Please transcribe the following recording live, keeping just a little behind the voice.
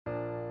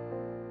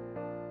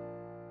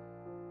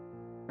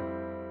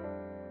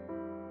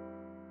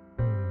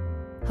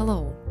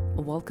Hello,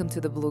 welcome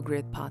to the Blue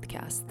Grid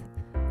podcast.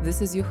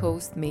 This is your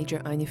host, Major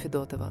Anya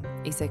Fedotova,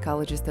 a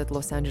psychologist at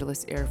Los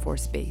Angeles Air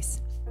Force Base.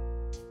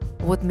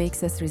 What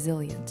makes us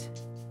resilient?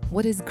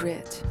 What is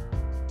grit?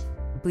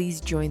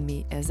 Please join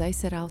me as I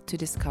set out to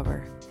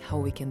discover how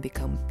we can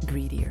become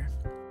greedier.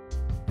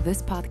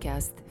 This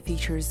podcast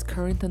features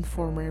current and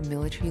former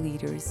military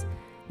leaders,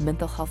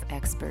 mental health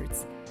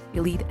experts,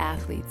 elite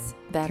athletes,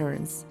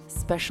 veterans,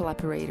 special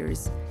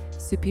operators,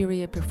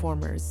 superior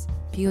performers,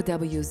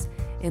 POWs,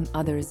 and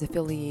others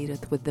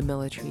affiliated with the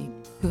military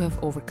who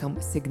have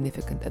overcome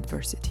significant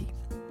adversity.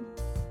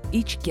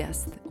 Each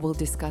guest will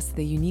discuss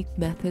the unique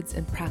methods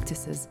and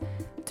practices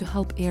to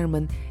help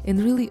airmen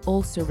and really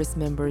all service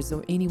members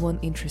or anyone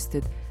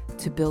interested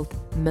to build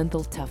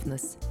mental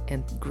toughness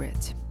and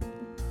grit.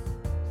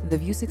 The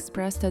views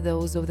expressed are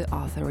those of the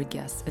author or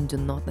guest and do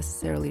not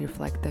necessarily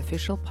reflect the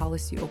official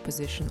policy or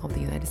position of the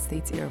United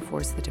States Air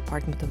Force, the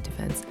Department of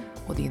Defense,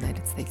 or the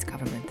United States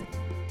government.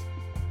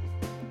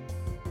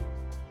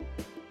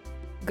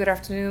 Good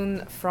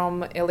afternoon from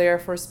LA Air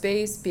Force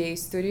Base, BA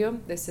Studio.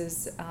 This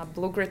is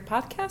Blue Grid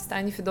Podcast,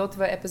 Anya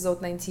Fedotova,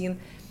 episode 19.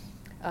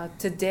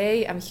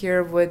 Today I'm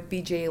here with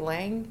BJ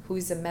Lange, who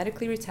is a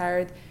medically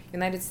retired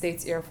United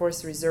States Air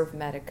Force Reserve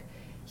medic.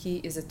 He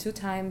is a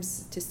 2-time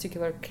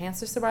testicular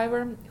cancer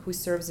survivor who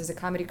serves as a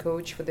comedy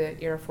coach for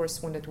the Air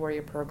Force Wounded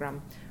Warrior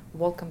program.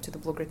 Welcome to the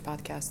Blue Grid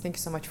Podcast. Thank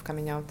you so much for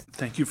coming out.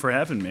 Thank you for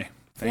having me.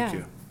 Thank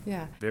you.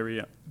 Yeah.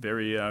 Very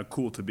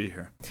cool to be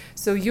here.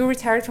 So you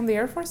retired from the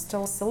Air Force.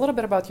 Tell us a little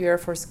bit about your Air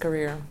Force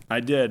career. I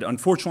did.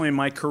 Unfortunately,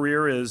 my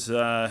career is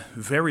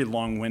very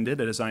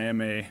long-winded as I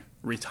am a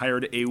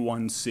retired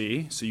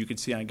A1C. So you can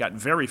see I got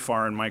very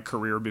far in my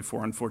career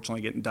before,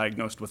 unfortunately, getting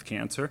diagnosed with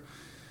cancer.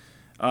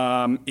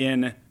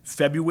 In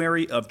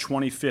February of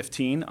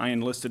 2015, I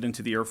enlisted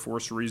into the Air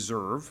Force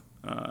Reserve.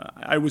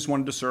 I always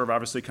wanted to serve,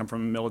 obviously come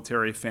from a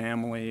military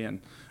family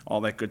and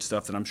all that good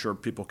stuff that I'm sure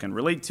people can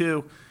relate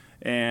to.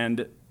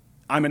 And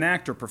I'm an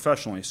actor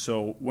professionally,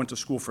 so went to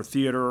school for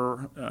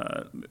theater,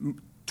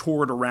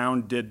 toured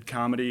around, did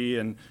comedy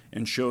and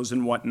shows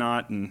and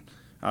whatnot, and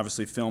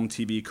obviously film,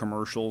 TV,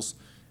 commercials.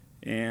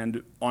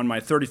 And on my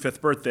 35th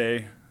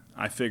birthday,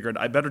 I figured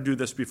I better do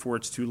this before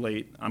it's too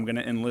late. I'm going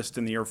to enlist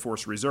in the Air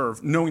Force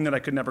Reserve, knowing that I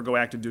could never go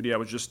active duty. I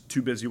was just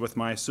too busy with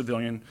my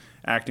civilian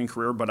acting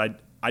career, but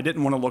I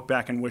didn't want to look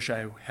back and wish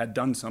I had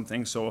done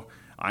something, so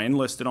I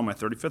enlisted on my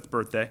 35th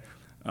birthday,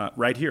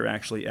 right here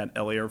actually at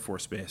LA Air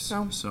Force Base.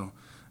 Oh. So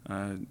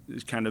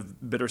it's kind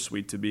of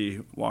bittersweet to be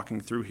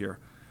walking through here.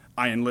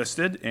 I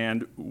enlisted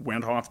and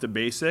went off to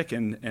basic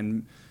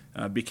and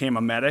became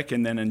a medic,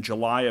 and then in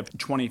July of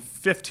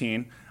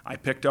 2015, I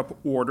picked up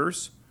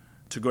orders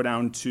to go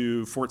down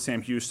to Fort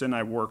Sam Houston.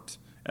 I worked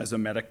as a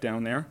medic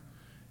down there,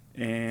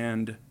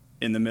 and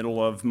in the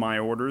middle of my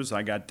orders,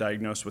 I got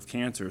diagnosed with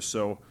cancer.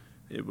 So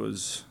it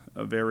was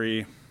a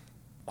very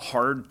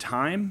hard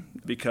time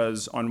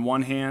because on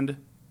one hand,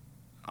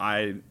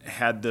 I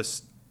had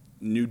this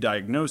new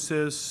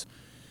diagnosis,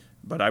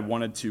 but I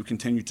wanted to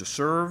continue to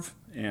serve,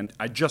 and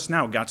I just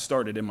now got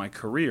started in my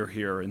career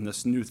here in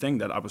this new thing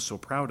that I was so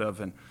proud of,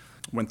 and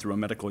went through a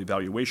medical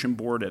evaluation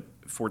board at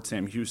Fort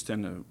Sam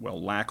Houston,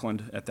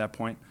 Lackland at that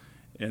point,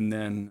 and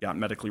then got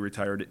medically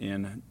retired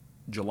in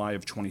July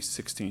of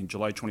 2016.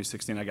 July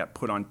 2016, I got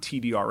put on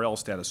TDRL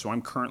status, so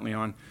I'm currently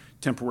on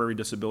temporary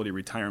disability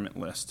retirement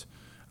list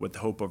with the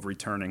hope of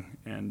returning.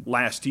 And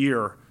last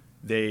year,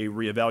 they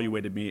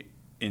reevaluated me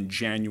in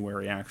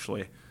January,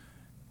 actually,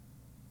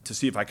 to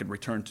see if I could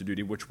return to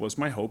duty, which was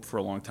my hope for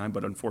a long time,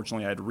 but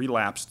unfortunately I had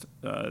relapsed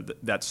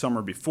that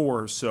summer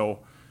before, so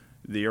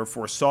the Air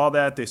Force saw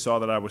that. They saw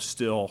that I was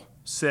still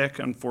sick.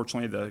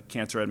 Unfortunately, the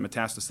cancer had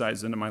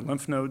metastasized into my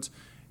lymph nodes,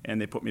 and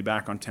they put me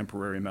back on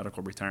temporary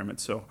medical retirement.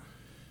 So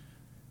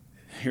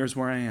here's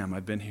where I am.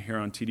 I've been here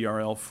on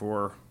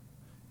TDRL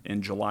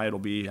in July, it'll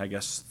be, I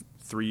guess,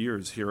 3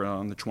 years here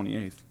on the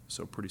 28th,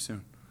 so pretty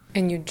soon.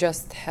 And you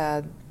just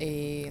had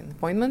an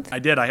appointment? I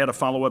did. I had a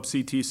follow-up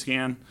CT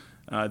scan.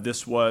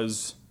 This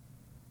was,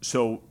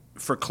 so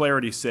for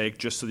clarity's sake,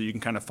 just so that you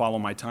can kind of follow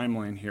my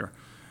timeline here,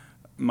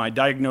 my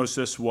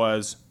diagnosis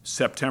was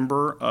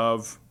September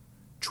of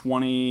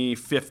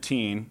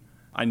 2015.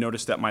 I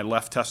noticed that my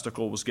left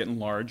testicle was getting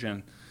large,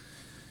 and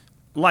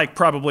like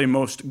probably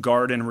most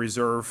Guard and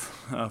Reserve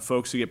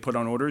folks who get put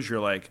on orders, you're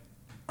like,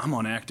 I'm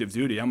on active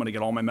duty. I'm going to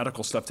get all my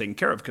medical stuff taken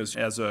care of, because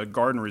as a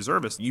Guard and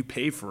Reservist, you're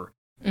paying for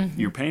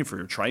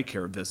your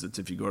TRICARE visits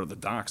if you go to the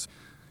docs.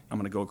 I'm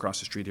going to go across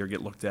the street here,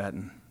 get looked at,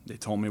 and they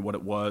told me what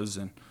it was,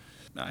 and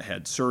I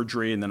had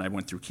surgery, and then I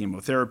went through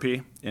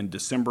chemotherapy in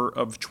December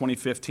of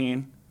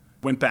 2015.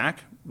 Went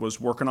back,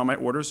 was working on my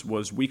orders,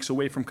 was weeks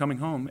away from coming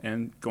home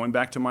and going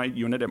back to my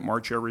unit at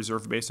March Air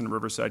Reserve Base in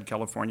Riverside,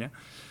 California.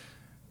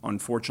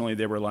 Unfortunately,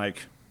 they were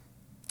like,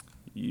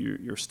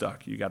 you're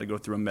stuck. You got to go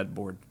through a med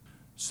board.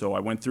 So I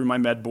went through my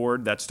med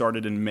board. That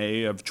started in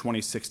May of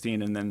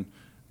 2016, and then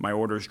my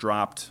orders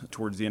dropped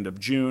towards the end of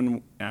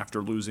June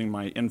after losing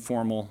my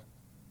informal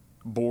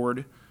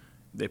board.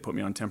 They put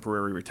me on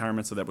temporary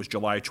retirement, so that was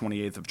July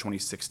 28th of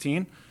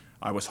 2016.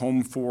 I was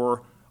home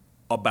for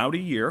about a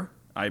year.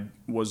 I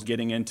was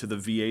getting into the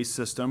VA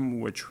system,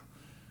 which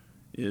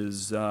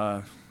is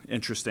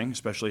interesting,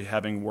 especially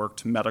having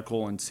worked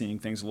medical and seeing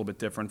things a little bit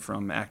different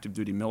from active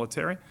duty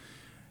military.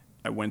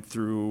 I went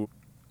through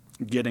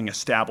getting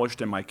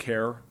established and my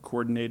care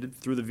coordinated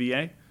through the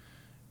VA.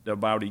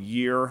 About a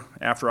year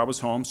after I was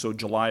home, so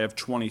July of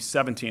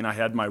 2017, I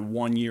had my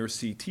 1-year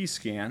CT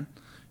scan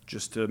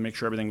just to make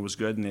sure everything was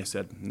good, and they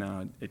said,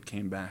 no, it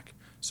came back.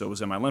 So it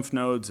was in my lymph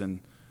nodes,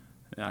 and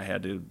I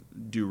had to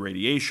do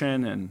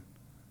radiation, and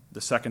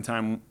the second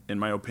time, in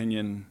my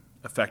opinion,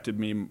 affected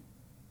me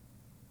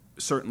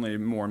certainly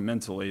more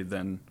mentally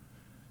than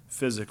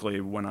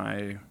physically when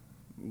I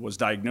was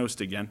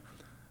diagnosed again.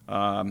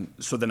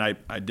 So then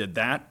I did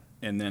that,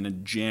 and then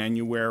in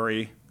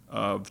January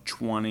of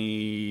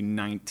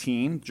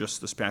 2019, just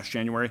this past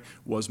January,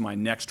 was my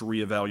next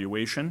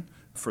reevaluation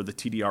for the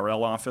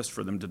TDRL office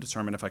for them to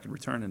determine if I could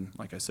return. And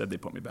like I said, they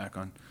put me back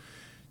on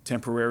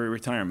temporary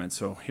retirement.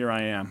 So here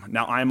I am.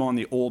 Now I'm on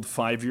the old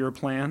 5-year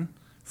plan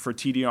for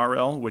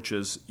TDRL, which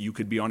is you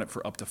could be on it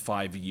for up to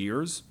 5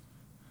 years,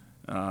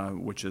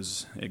 which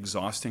is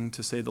exhausting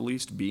to say the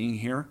least, being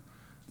here.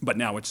 But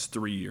now it's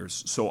 3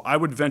 years. So I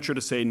would venture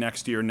to say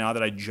next year, now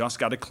that I just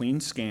got a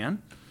clean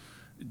scan,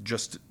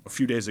 just a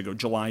few days ago,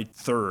 July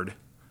 3rd,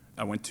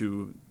 I went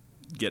to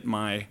get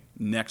my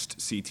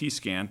next CT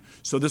scan.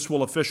 So this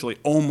will officially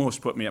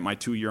almost put me at my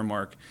 2-year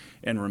mark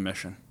in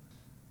remission.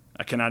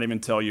 I cannot even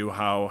tell you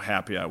how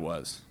happy I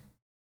was.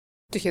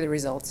 To hear the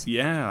results.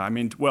 Yeah, I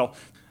mean, well,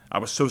 I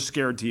was so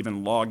scared to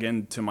even log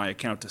into my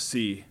account to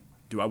see,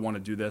 do I want to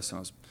do this? And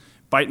I was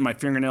biting my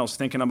fingernails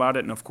thinking about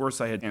it. And of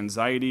course I had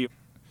anxiety.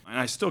 And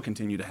I still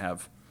continue to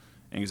have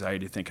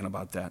anxiety thinking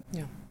about that.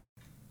 Yeah.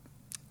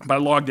 But I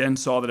logged in,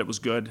 saw that it was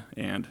good,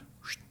 and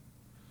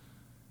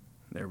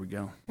there we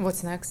go.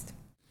 What's next?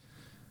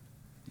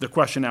 The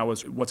question now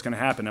is, what's going to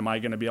happen? Am I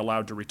going to be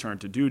allowed to return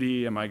to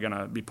duty? Am I going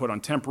to be put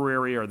on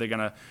temporary? Are they going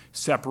to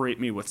separate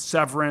me with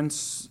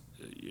severance?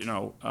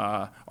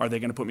 Are they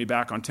going to put me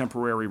back on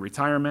temporary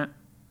retirement?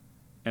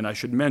 And I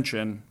should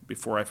mention,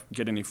 before I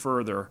get any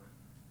further,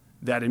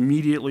 that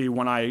immediately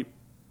when I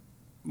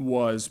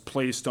was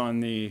placed on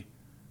the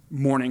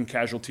morning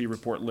casualty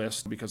report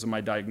list because of my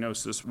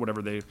diagnosis,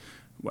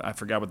 I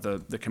forgot what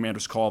the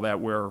commanders call that,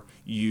 where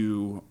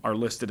you are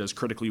listed as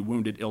critically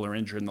wounded, ill, or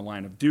injured in the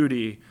line of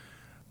duty.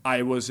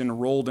 I was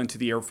enrolled into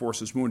the Air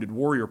Force's Wounded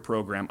Warrior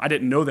program. I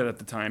didn't know that at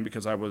the time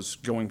because I was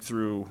going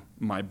through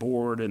my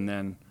board and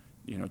then,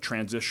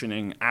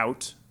 transitioning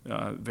out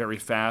very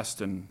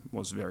fast and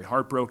was very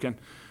heartbroken.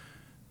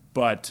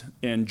 But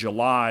in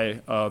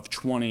July of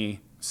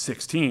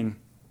 2016,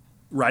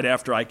 right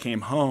after I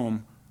came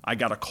home, I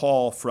got a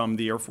call from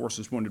the Air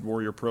Force's Wounded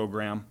Warrior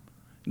program,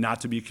 not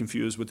to be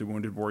confused with the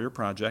Wounded Warrior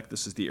Project.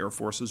 This is the Air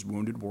Force's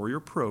Wounded Warrior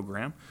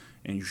program,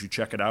 and you should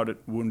check it out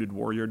at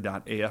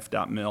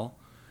woundedwarrior.af.mil.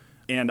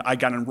 And I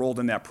got enrolled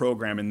in that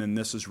program, and then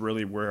this is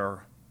really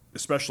where,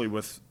 especially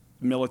with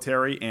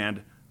military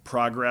and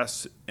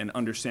progress and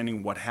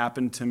understanding what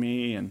happened to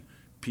me and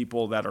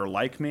people that are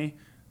like me,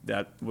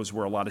 that was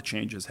where a lot of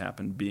changes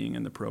happened being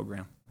in the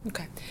program.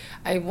 Okay.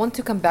 I want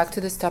to come back to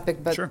this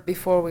topic, but Sure.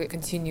 Before we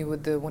continue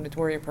with the Wounded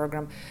Warrior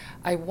program,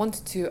 I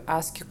want to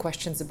ask you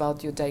questions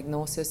about your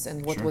diagnosis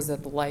and what Sure. was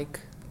it like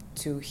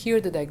to hear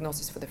the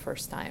diagnosis for the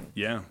first time?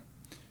 Yeah.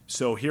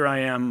 So here I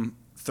am,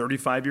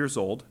 35 years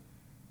old,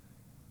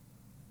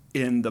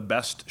 in the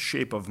best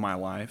shape of my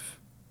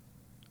life,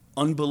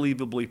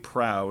 unbelievably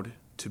proud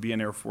to be an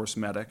Air Force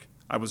medic.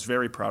 I was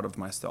very proud of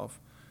myself.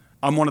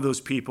 I'm one of those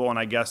people, and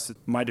I guess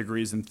my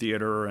degree's in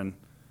theater, and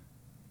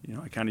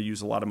I kind of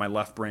use a lot of my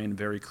left brain,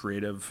 very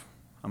creative.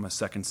 I'm a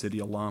Second City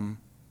alum,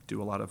 do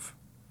a lot of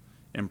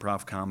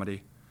improv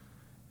comedy.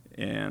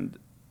 And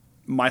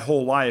my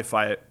whole life,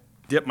 I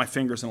dip my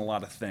fingers in a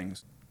lot of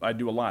things. I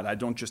do a lot. I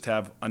don't just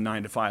have a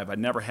 9-to-5. I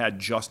never had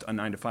just a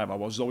 9-to-5. I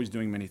was always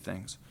doing many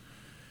things.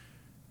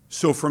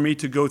 So for me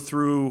to go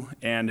through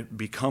and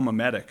become a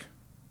medic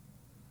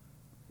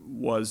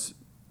was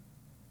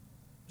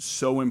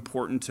so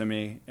important to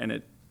me, and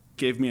it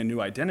gave me a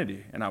new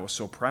identity, and I was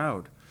so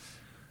proud.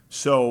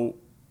 So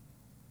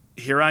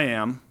here I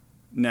am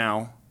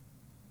now,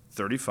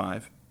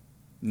 35,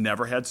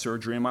 never had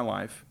surgery in my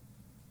life,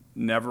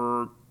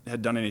 never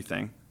had done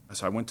anything.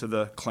 So I went to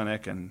the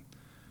clinic, and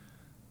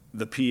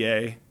the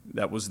PA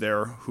that was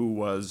there, who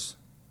was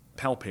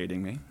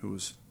palpating me, who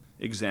was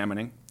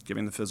examining,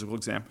 giving the physical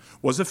exam,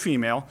 was a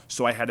female,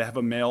 so I had to have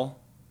a male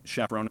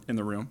chaperone in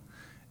the room.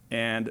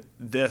 And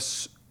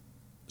this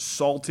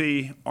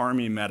salty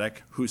Army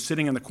medic who's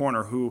sitting in the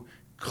corner, who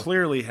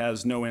clearly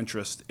has no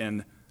interest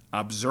in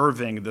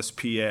observing this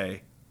PA,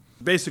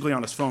 basically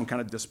on his phone, kind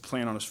of just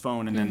playing on his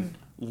phone and then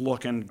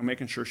looking,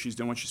 making sure she's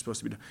doing what she's supposed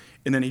to be doing.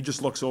 And then he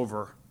just looks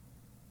over,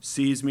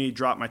 sees me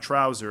drop my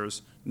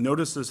trousers,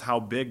 notices how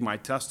big my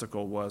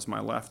testicle was,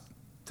 my left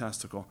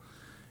testicle,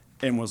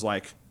 and was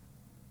like,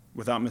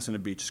 without missing a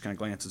beat, just kind of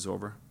glances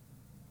over.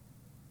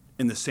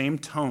 In the same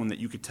tone that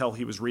you could tell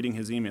he was reading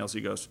his emails, he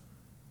goes,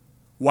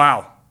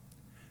 "Wow,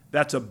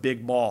 that's a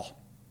big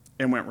ball,"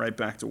 and went right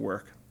back to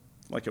work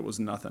like it was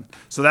nothing.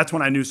 So that's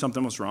when I knew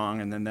something was wrong,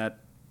 and then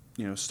that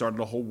started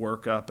a whole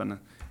workup and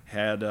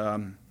had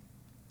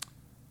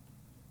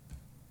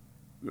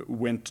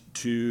went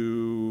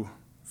to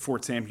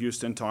Fort Sam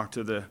Houston, talked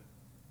to the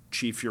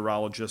chief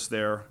urologist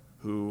there,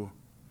 who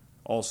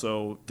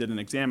also did an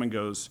exam and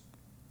goes,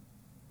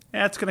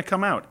 it's going to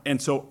come out.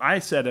 And so I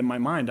said in my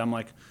mind, I'm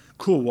like,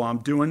 cool, well, I'm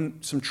doing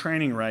some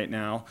training right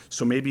now,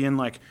 so maybe in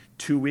like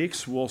 2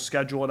 weeks we'll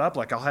schedule it up.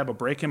 Like I'll have a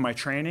break in my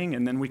training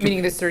and then we can...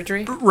 Meaning the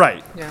surgery?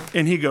 Right. Yeah.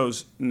 And he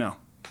goes, no,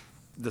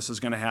 this is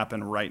going to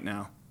happen right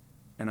now.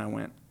 And I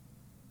went,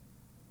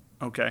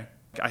 okay.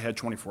 I had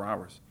 24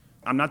 hours.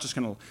 I'm not just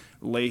going to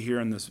lay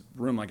here in this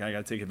room. Like I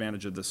got to take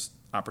advantage of this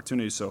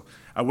opportunity. So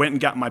I went and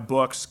got my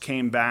books,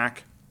 came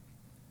back,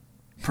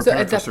 so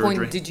at that surgery.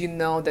 point, did you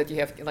know that you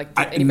have, like,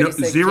 did anybody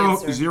say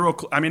cancer? Zero.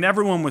 I mean,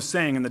 everyone was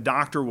saying, and the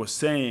doctor was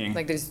saying,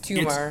 like, there's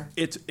tumor.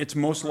 It's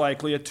most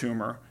likely a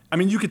tumor. I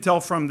mean, you could tell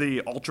from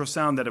the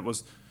ultrasound that it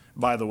was.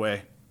 By the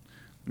way,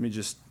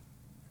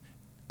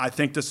 I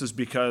think this is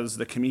because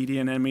the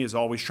comedian in me is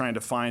always trying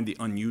to find the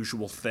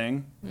unusual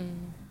thing.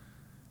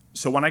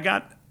 So when I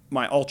got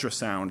my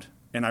ultrasound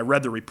and I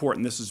read the report,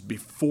 and this is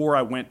before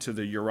I went to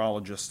the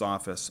urologist's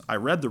office, I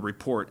read the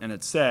report and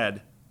it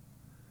said,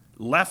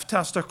 left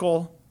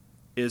testicle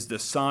is the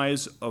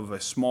size of a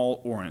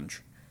small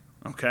orange,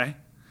 okay?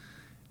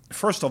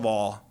 First of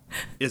all,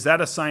 is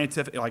that a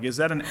scientific, is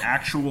that an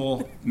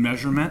actual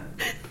measurement?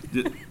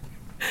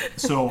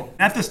 So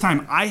at this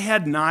time, I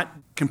had not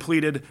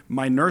completed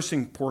my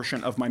nursing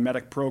portion of my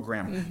medic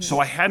program, so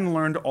I hadn't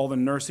learned all the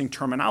nursing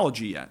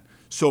terminology yet.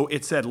 So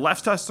it said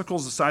left testicle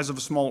is the size of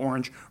a small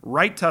orange,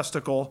 right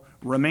testicle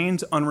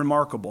remains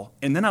unremarkable.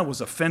 And then I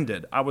was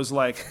offended. I was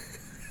like,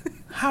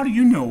 how do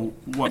you know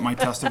what my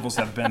testicles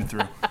have been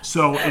through?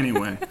 So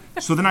anyway,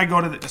 so then I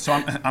go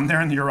to I'm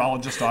there in the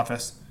urologist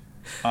office.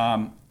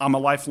 I'm a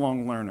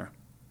lifelong learner.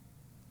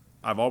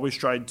 I've always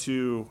tried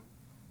to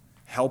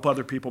help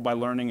other people by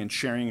learning and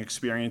sharing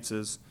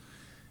experiences.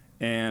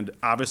 And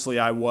obviously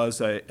I was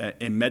a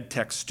med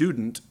tech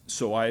student,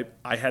 so I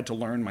had to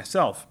learn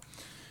myself.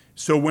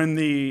 So when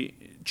the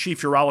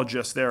chief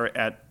urologist there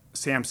at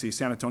SAMC,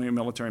 San Antonio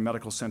Military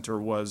Medical Center,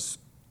 was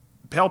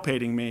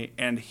palpating me,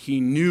 and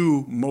he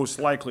knew most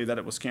likely that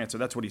it was cancer.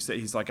 That's what he said.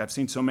 He's like, I've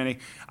seen so many.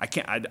 I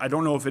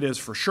don't know if it is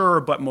for sure,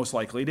 but most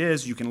likely it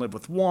is. You can live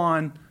with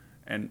one.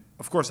 And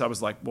of course I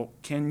was like, well,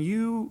 can we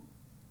do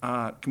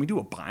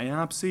a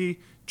biopsy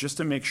just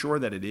to make sure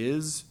that it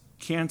is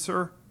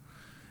cancer?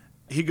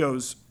 He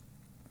goes,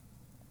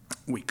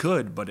 we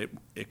could, but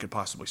it could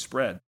possibly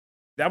spread.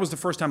 That was the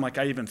first time I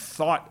even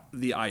thought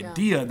the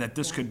idea that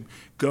this could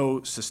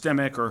go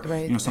systemic or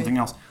something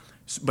else.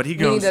 But he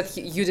goes... Meaning that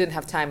you didn't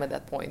have time at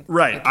that point.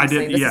 Right, I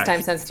didn't, This is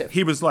time sensitive.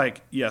 He was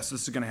like, yes,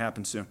 this is going to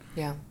happen soon.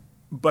 Yeah.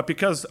 But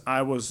because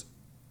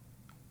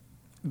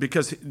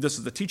this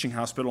is the teaching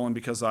hospital and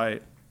because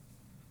I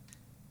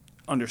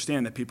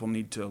understand that people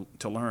need to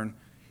learn,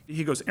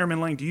 he goes,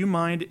 Airman Lange, do you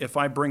mind if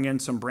I bring in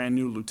some brand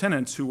new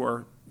lieutenants who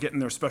are getting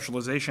their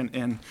specialization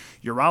in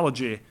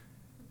urology?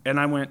 And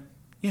I went,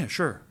 yeah,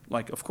 sure.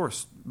 Of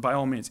course, by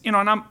all means. And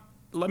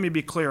let me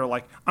be clear,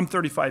 I'm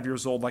 35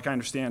 years old, I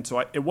understand. So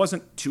it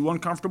wasn't too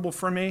uncomfortable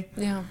for me.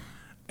 Yeah.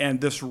 And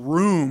this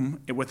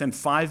room, within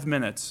 5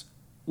 minutes,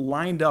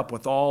 lined up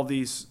with all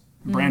these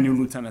brand new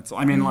lieutenants.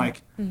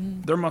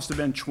 There must have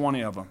been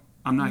 20 of them.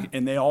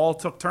 And they all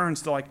took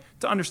turns to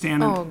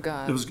understand. Oh,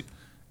 God.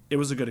 It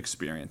was a good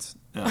experience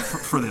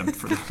for them.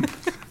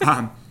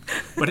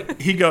 But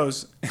he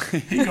goes from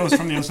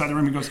the other side of the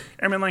room. He goes,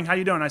 Airman Lange, how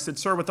you doing? I said,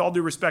 sir, with all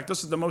due respect,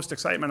 this is the most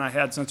excitement I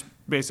had since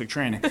basic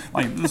training.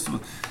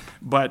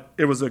 But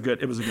it was a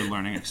good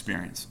learning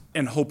experience.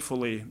 And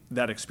hopefully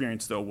that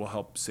experience, though, will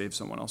help save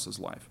someone else's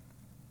life.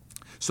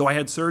 So I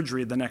had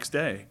surgery the next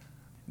day.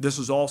 This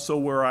was also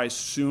where I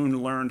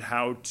soon learned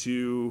how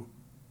to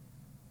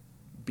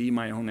be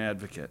my own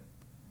advocate.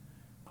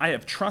 I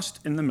have trust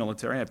in the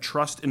military. I have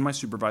trust in my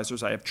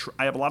supervisors. I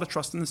have a lot of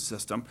trust in the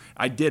system.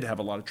 I did have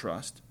a lot of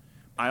trust.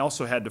 I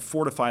also had to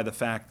fortify the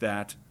fact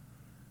that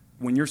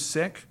when you're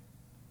sick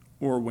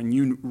or when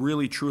you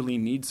really, truly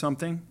need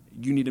something,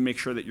 you need to make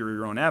sure that you're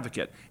your own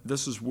advocate.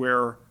 This is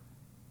where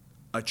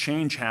a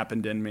change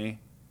happened in me,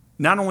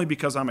 not only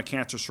because I'm a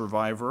cancer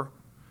survivor,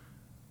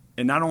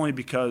 and not only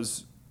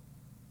because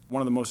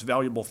one of the most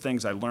valuable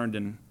things I learned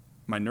in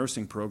my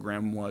nursing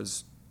program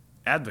was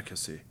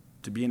advocacy,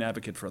 to be an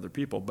advocate for other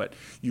people, but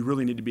you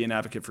really need to be an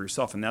advocate for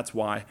yourself. And that's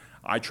why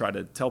I try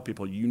to tell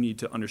people you need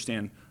to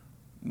understand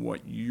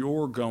what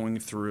you're going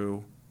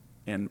through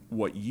and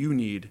what you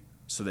need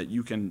so that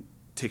you can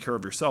take care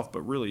of yourself,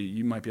 but really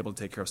you might be able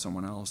to take care of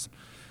someone else.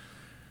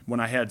 When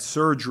I had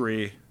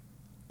surgery,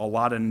 a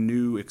lot of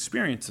new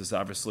experiences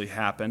obviously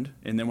happened.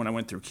 And then when I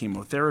went through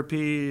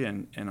chemotherapy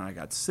and I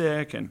got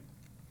sick, and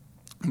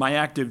my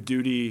active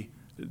duty,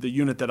 the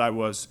unit that I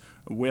was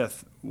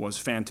with was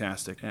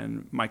fantastic.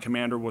 And my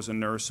commander was a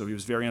nurse, so he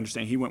was very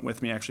understanding. He went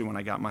with me actually when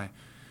I got my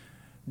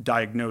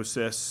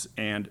diagnosis.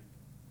 And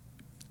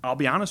I'll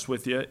be honest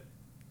with you,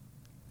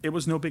 it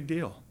was no big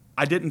deal.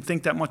 I didn't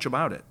think that much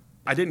about it.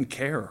 I didn't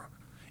care.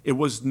 It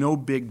was no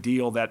big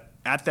deal that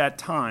at that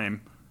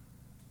time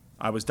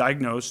I was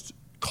diagnosed,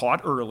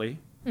 caught early,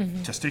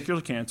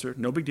 testicular cancer,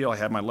 no big deal. I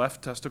had my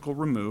left testicle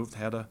removed,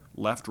 had a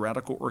left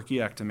radical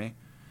orchiectomy.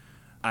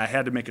 I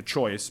had to make a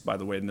choice, by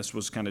the way, and this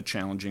was kind of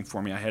challenging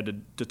for me. I had to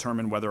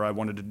determine whether I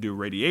wanted to do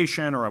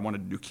radiation or I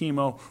wanted to do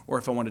chemo or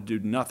if I wanted to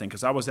do nothing,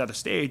 because I was at a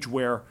stage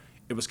where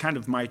it was kind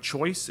of my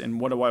choice and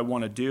what do I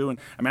want to do. And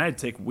I mean, I had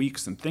to take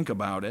weeks and think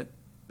about it.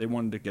 They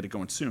wanted to get it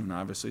going soon,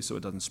 obviously, so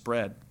it doesn't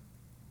spread.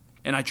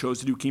 And I chose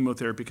to do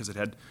chemotherapy because it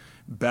had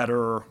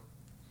better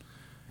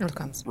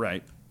outcomes.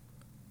 Right.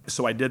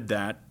 So I did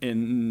that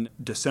in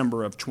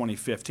December of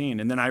 2015,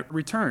 and then I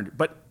returned.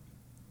 But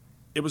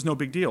it was no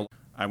big deal.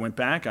 I went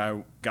back,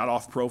 I got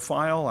off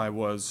profile, I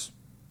was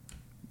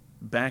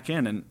back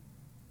in, and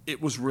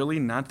it was really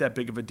not that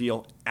big of a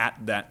deal at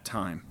that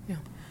time. Yeah.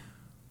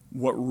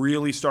 What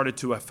really started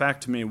to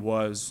affect me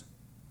was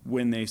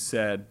when they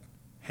said,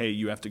 hey,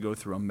 you have to go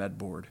through a med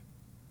board.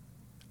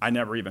 I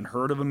never even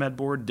heard of a med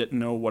board, didn't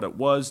know what it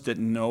was,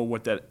 didn't know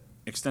what that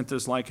extent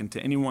is like. And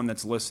to anyone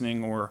that's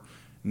listening or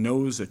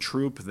knows a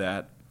troop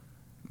that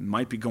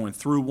might be going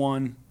through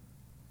one,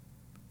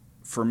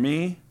 for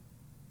me,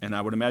 and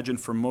I would imagine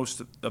for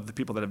most of the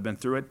people that have been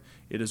through it,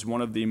 it is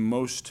one of the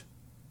most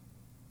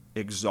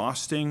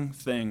exhausting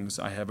things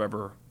I have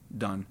ever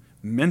done,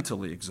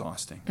 mentally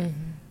exhausting.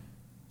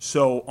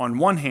 So on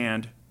one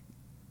hand,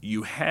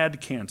 you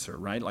had cancer,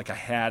 right? Like I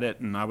had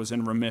it and I was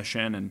in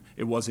remission and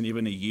it wasn't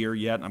even a year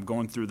yet and I'm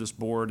going through this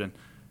board and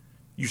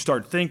you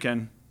start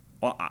thinking,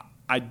 well,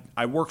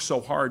 I worked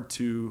so hard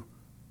to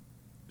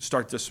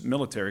start this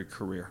military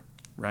career,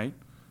 right?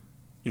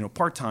 You know,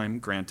 part-time,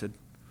 granted,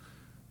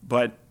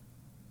 but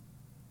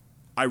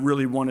I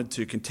really wanted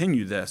to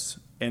continue this.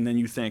 And then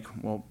you think,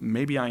 well,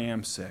 maybe I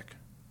am sick.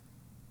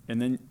 And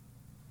then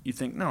you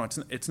think, no,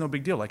 it's no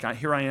big deal. Like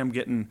here I am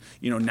getting,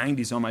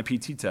 90s on my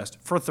PT test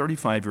for a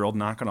 35-year-old.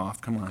 Knock it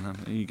off. Come on,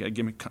 you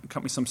gotta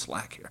cut me some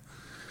slack here.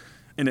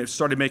 And it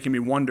started making me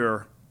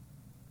wonder,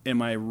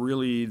 am I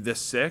really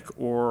this sick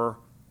or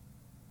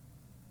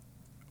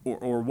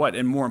what?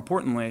 And more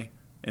importantly,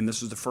 and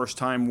this is the first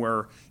time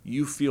where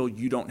you feel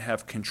you don't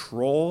have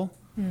control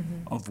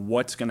of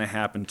what's going to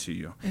happen to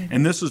you.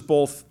 And this is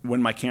both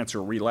when my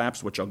cancer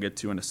relapsed, which I'll get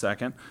to in a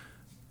second,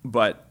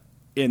 but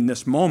in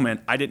this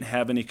moment, I didn't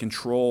have any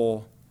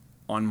control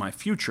on my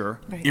future.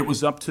 Right. It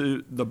was up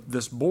to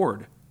this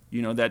board,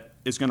 that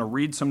is going to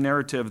read some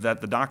narrative that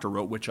the doctor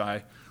wrote, which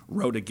I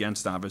wrote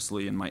against,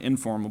 obviously, in my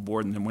informal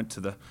board, and then went to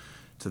the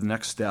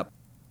next step.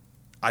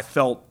 I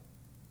felt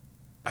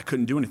I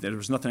couldn't do anything. There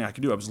was nothing I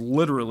could do. I was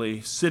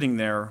literally sitting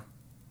there,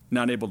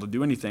 not able to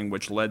do anything,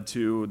 which led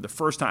to the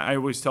first time. I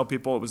always tell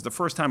people it was the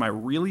first time I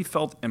really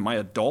felt in my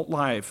adult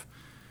life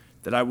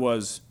that I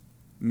was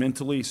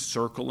mentally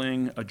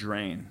circling a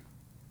drain.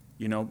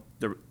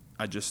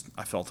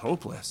 I felt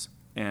hopeless,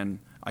 and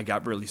I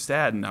got really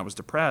sad, and I was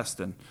depressed,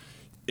 and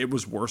it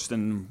was worse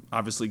than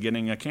obviously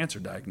getting a cancer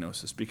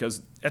diagnosis,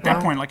 because at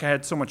that point, I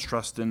had so much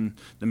trust in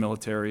the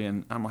military,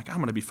 and I'm like, I'm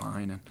going to be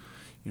fine,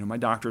 and my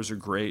doctors are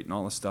great and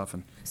all this stuff.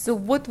 And so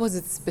what was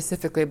it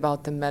specifically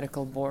about the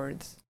medical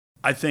boards?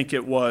 I think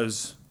it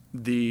was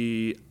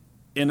the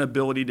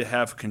inability to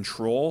have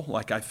control.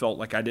 Like I felt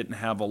like I didn't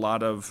have a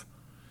lot of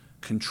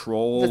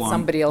control. That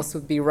somebody else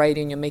would be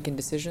writing and making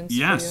decisions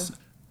Yes. for you?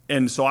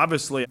 And so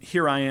obviously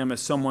here I am as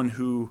someone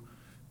who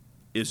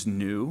is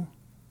new.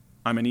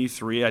 I'm an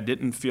E3. I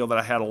didn't feel that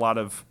I had a lot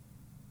of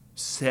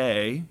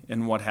say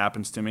in what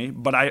happens to me,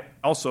 but I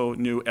also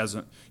knew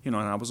and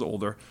I was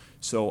older,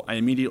 so I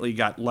immediately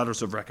got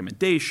letters of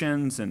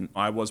recommendations, and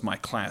I was my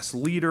class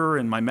leader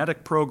in my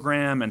medic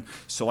program, and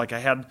so I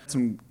had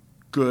some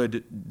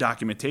good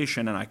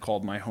documentation, and I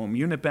called my home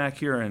unit back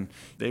here, and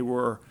they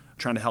were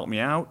trying to help me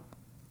out,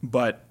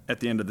 but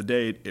at the end of the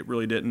day, it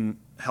really didn't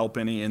help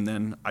any, and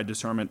then I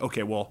determined,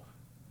 okay, well,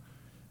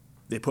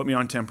 they put me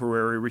on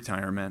temporary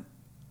retirement.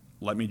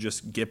 Let me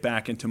just get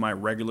back into my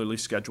regularly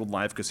scheduled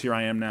life, because here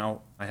I am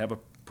now. I have a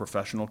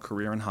professional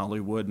career in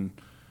Hollywood, and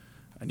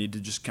I need to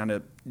just kind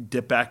of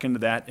dip back into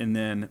that, and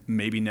then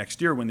maybe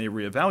next year when they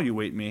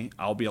reevaluate me,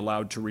 I'll be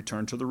allowed to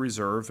return to the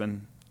reserve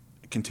and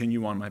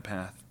continue on my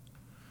path.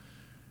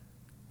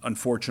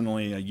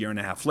 Unfortunately, a year and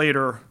a half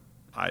later,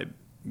 I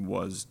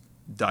was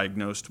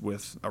diagnosed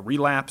with a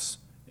relapse.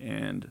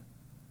 And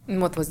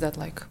what was that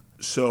like?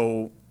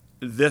 So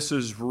this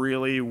is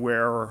really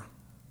where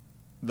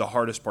the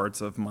hardest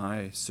parts of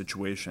my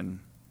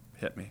situation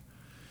hit me.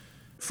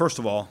 First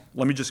of all,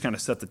 let me just kind of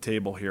set the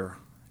table here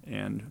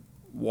and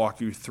walk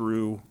you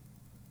through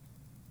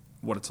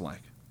what it's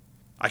like.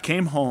 I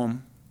came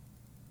home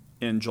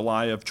in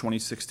July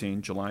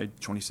 2016,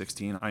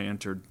 I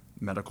entered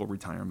medical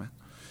retirement,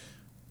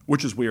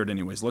 which is weird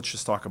anyways. Let's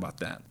just talk about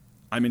that.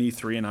 I'm an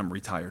E3 and I'm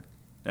retired.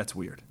 That's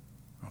weird,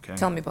 okay?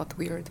 Tell me about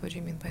weird. What do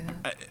you mean by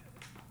that?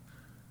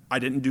 I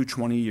didn't do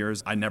 20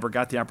 years. I never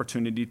got the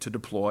opportunity to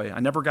deploy.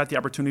 I never got the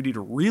opportunity to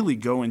really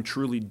go and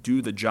truly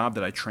do the job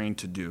that I trained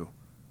to do.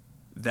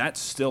 That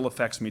still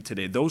affects me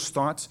today. Those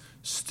thoughts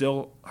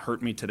still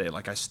hurt me today.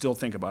 Like, I still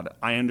think about it.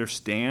 I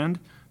understand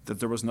that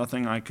there was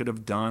nothing I could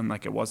have done.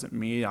 Like, it wasn't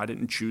me. I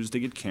didn't choose to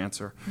get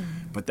cancer.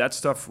 Mm-hmm. But that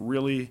stuff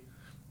really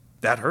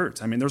that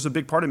hurts. I mean, there's a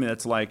big part of me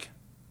that's like,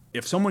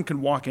 if someone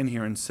can walk in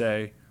here and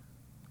say,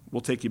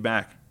 we'll take you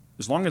back,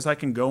 as long as I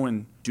can go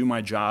and do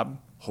my job,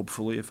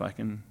 hopefully if I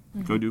can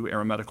go do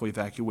aeromedical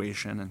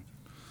evacuation and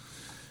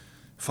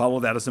follow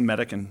that as a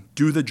medic and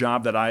do the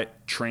job that I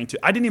trained to.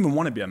 I didn't even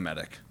want to be a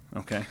medic,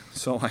 okay?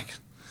 So like,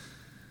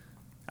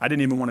 I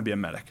didn't even want to be a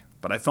medic,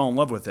 but I fell in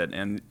love with it,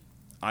 and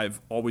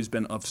I've always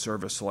been of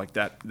service. So like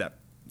that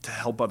to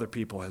help other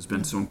people has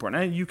been so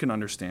important. And you can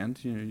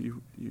understand,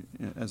 you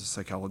as a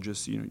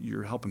psychologist,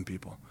 you're helping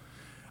people.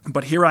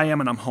 But here I am,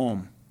 and I'm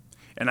home,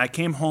 and I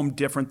came home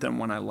different than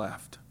when I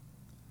left.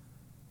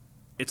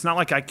 It's not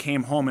like I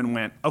came home and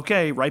went,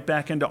 okay, right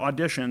back into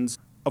auditions.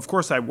 Of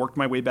course, I worked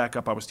my way back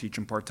up. I was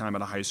teaching part-time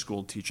at a high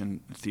school,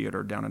 teaching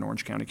theater down in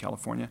Orange County,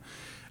 California.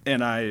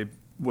 And I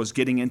was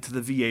getting into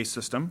the VA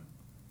system.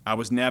 I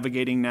was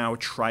navigating now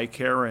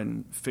TRICARE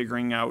and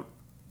figuring out,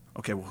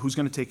 okay, well, who's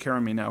going to take care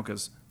of me now?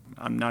 Because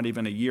I'm not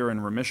even a year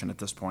in remission at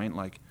this point.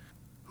 Like,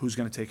 who's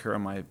going to take care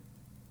of my,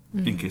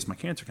 in case my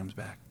cancer comes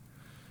back?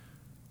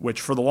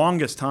 Which for the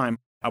longest time,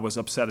 I was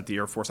upset at the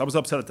Air Force. I was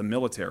upset at the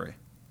military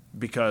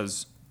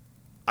because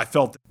I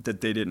felt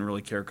that they didn't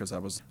really care because I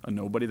was a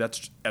nobody.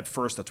 At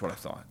first, that's what I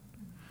thought.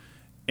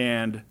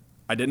 And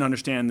I didn't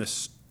understand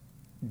this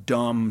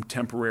dumb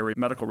temporary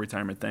medical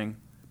retirement thing.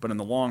 But in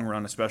the long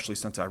run, especially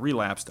since I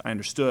relapsed, I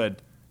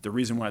understood the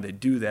reason why they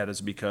do that is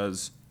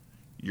because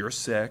you're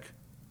sick.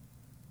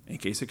 In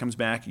case it comes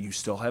back, you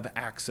still have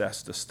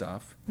access to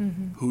stuff.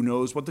 Who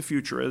knows what the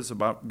future is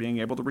about being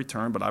able to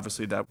return, but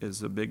obviously that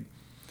is a big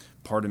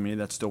part of me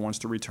that still wants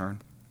to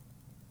return.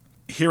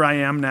 Here I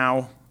am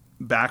now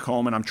back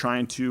home, and I'm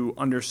trying to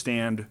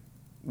understand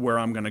where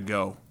I'm going to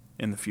go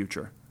in the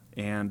future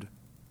and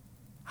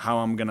how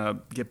I'm going to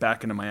get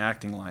back into my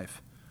acting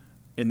life.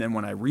 And then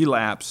when I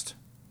relapsed,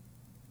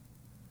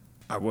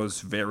 I was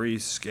very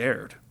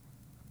scared.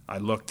 I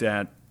looked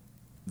at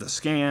the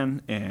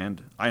scan,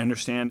 and I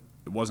understand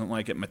it wasn't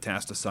like it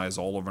metastasized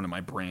all over into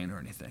my brain or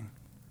anything.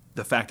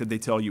 The fact that they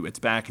tell you it's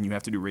back and you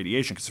have to do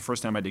radiation, because the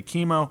first time I did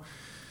chemo,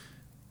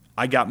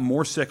 I got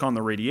more sick on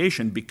the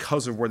radiation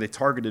because of where they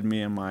targeted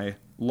me in my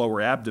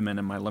lower abdomen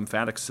and my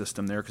lymphatic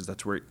system there, because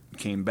that's where it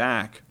came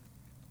back.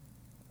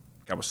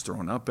 I was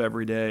throwing up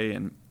every day,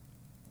 and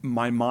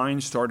my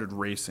mind started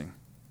racing.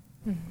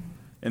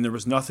 And there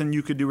was nothing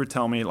you could do or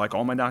tell me. Like,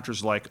 all my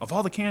doctors like, of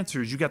all the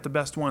cancers, you got the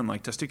best one.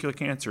 Like, testicular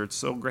cancer, it's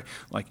so great.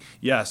 Like,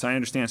 yes, I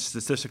understand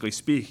statistically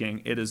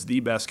speaking, it is the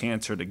best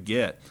cancer to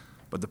get.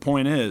 But the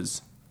point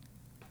is,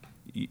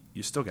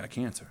 you still got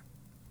cancer,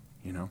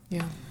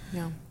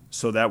 Yeah.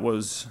 So that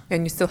was...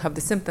 And you still have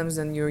the symptoms,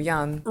 and you're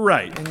young.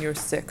 Right. And you're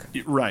sick.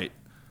 Right.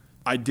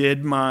 I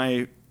did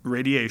my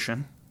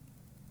radiation.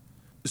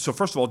 So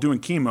first of all,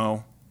 doing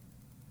chemo,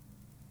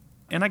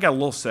 and I got a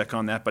little sick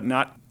on that, but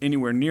not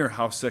anywhere near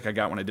how sick I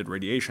got when I did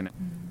radiation.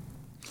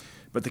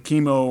 But the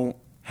chemo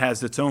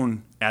has its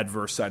own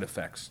adverse side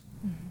effects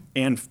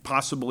and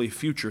possibly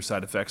future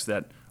side effects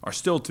that are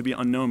still to be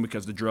unknown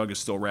because the drug is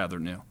still rather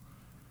new.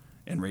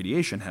 And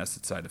radiation has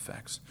its side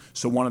effects.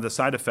 So one of the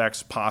side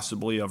effects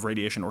possibly of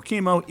radiation or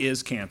chemo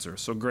is cancer.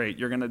 So great,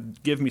 you're going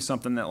to give me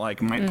something that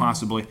like might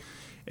possibly.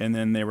 And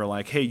then they were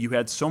like, hey, you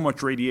had so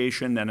much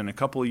radiation that in a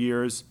couple of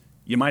years,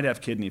 you might have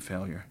kidney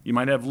failure. You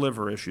might have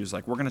liver issues.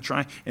 Like, we're going to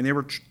try. And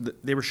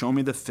they were showing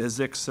me the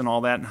physics and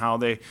all that and how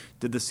they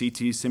did the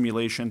CT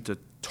simulation to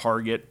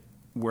target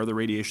where the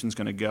radiation's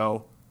going to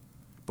go.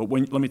 But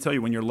let me tell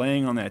you, when you're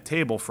laying on that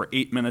table for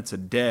 8 minutes a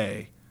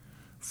day,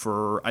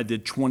 I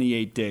did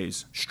 28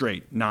 days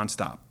straight,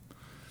 nonstop.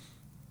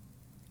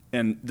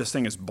 And this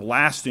thing is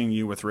blasting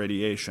you with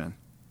radiation.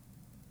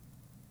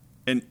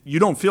 And you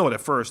don't feel it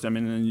at first. I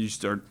mean, and you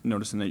start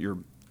noticing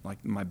that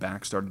my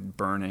back started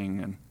burning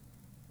and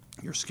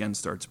your skin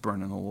starts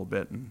burning a little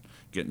bit and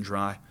getting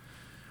dry.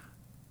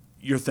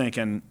 You're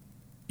thinking,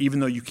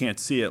 even though you can't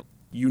see it,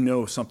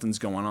 something's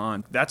going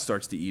on. That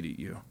starts to eat at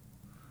you.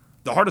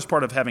 The hardest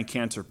part of having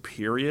cancer,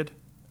 period,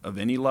 of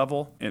any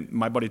level, and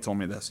my buddy told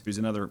me this, he's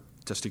another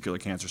testicular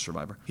cancer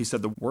survivor. He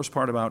said the worst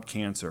part about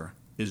cancer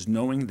is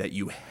knowing that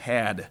you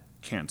had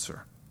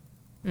cancer.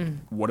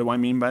 What do I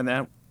mean by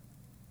that?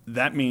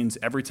 That means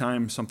every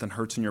time something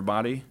hurts in your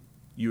body,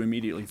 you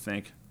immediately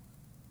think,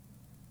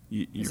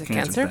 your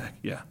cancer's back.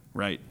 Yeah,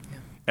 right. Yeah.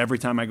 Every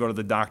time I go to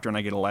the doctor and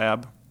I get a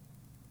lab,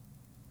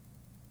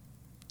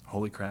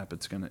 holy crap,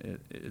 it's gonna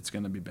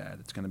be bad.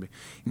 It's gonna be.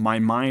 My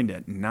mind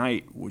at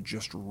night would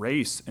just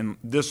race, and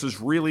this is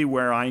really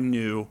where I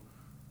knew,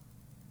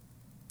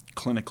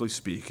 clinically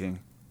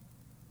speaking,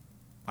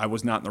 I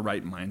was not in the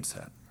right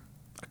mindset.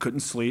 I couldn't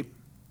sleep.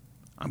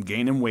 I'm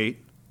gaining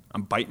weight.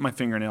 I'm biting my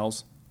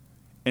fingernails,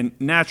 and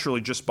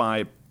naturally, just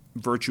by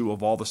virtue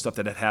of all the stuff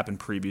that had happened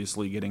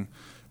previously, getting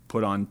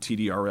put on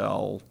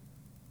TDRL,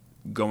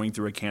 going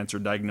through a cancer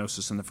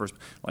diagnosis in the first,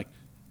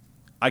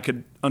 I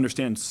could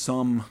understand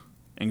some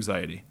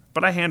anxiety,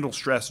 but I handle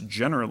stress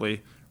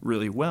generally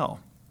really well.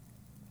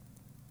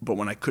 But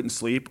when I couldn't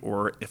sleep,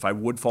 or if I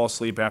would fall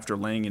asleep after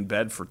laying in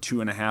bed for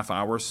 2.5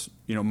 hours,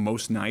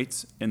 most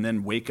nights, and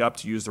then wake up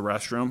to use the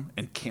restroom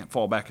and can't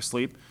fall back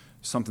asleep,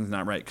 something's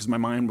not right, because my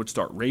mind would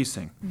start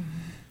racing.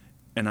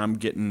 And I'm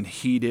getting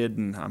heated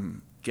and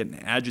I'm getting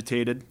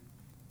agitated.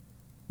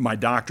 My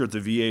doctor at the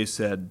VA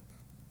said,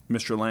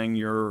 Mr. Lange,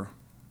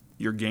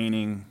 you're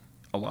gaining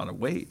a lot of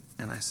weight.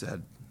 And I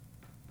said,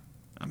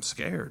 I'm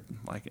scared.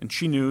 And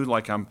she knew,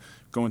 I'm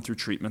going through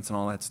treatments and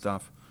all that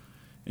stuff.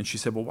 And she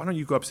said, well, why don't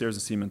you go upstairs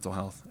and see mental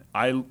health?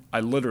 I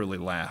literally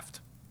laughed.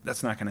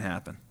 That's not going to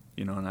happen.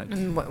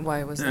 And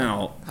why was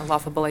that a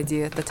laughable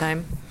idea at the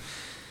time?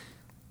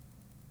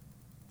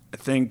 I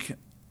think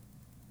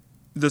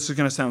this is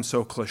going to sound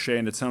so cliche,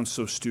 and it sounds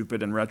so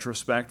stupid in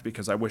retrospect,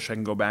 because I wish I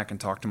can go back and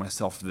talk to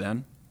myself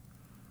then.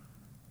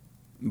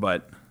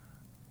 But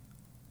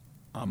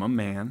I'm a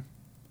man.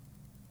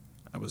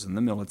 I was in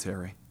the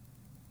military.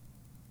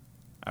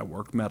 I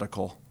worked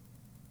medical.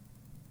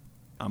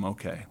 I'm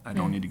okay. I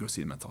don't need to go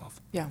see mental health.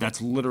 Yeah.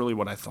 That's literally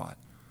what I thought.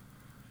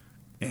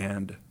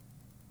 And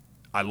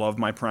I love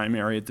my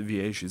primary at the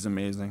VA. She's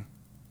amazing,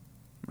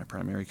 my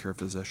primary care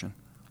physician.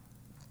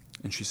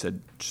 And she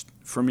said,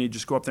 for me,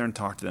 just go up there and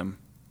talk to them.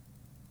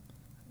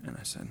 And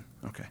I said,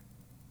 okay.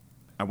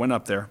 I went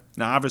up there.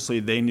 Now, obviously,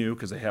 they knew,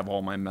 because they have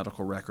all my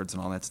medical records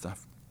and all that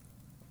stuff.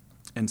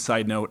 And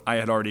side note, I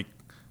had already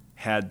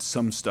had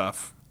some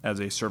stuff as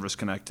a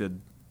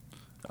service-connected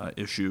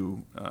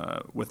issue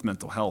with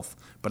mental health,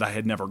 but I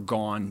had never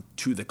gone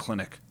to the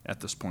clinic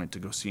at this point to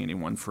go see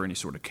anyone for any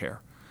sort of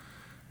care.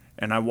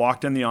 And I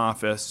walked in the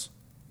office,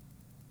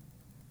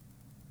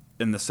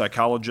 and the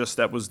psychologist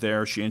that was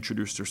there, she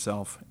introduced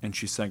herself, and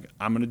she said,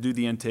 I'm going to do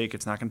the intake.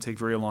 It's not going to take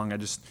very long.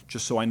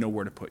 Just so I know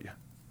where to put you.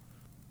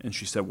 And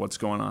she said, what's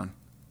going on?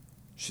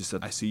 She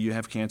said, I see you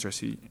have cancer.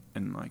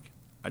 And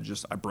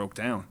I broke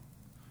down.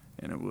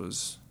 And I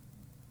was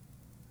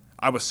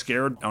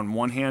scared on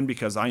one hand,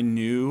 because I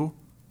knew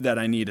that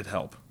I needed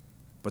help.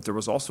 But there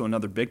was also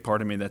another big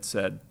part of me that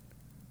said,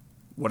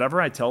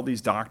 whatever I tell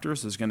these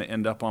doctors is going to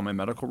end up on my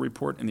medical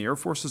report, and the Air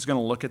Force is going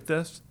to look at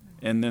this,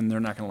 and then they're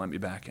not going to let me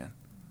back in.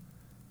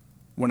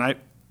 When I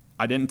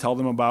didn't tell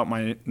them about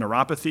my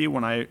neuropathy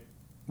when I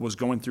was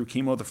going through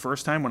chemo the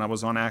first time, when I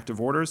was on active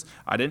orders.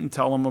 I didn't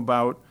tell them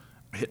about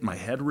hitting my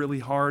head really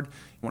hard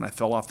when I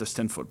fell off this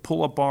 10-foot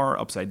pull-up bar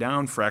upside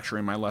down,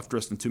 fracturing my left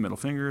wrist and 2 middle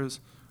fingers.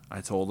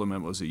 I told them it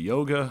was a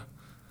yoga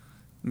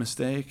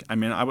mistake.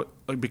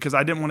 Because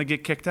I didn't want to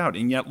get kicked out,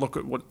 and yet look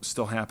at what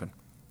still happened.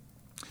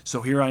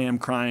 So here I am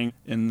crying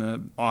in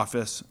the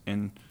office,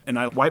 and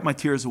I wiped my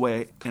tears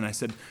away, and I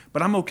said,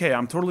 but I'm okay.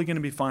 I'm totally going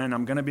to be fine.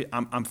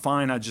 I'm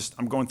fine.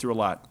 I'm going through a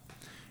lot.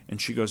 And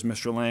she goes,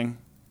 Mr. Lange,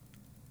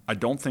 I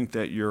don't think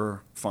that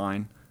you're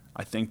fine.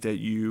 I think that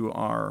you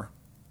are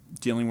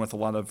dealing with a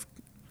lot of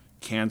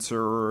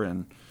cancer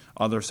and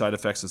other side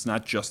effects. It's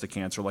not just the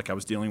cancer. I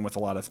was dealing with a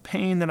lot of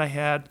pain that I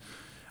had,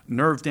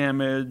 nerve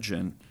damage,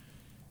 and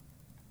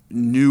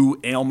new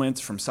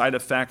ailments from side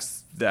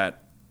effects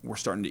that were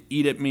starting to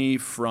eat at me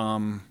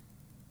from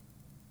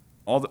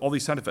all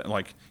these side effects,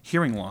 like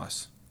hearing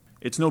loss.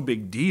 It's no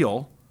big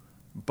deal,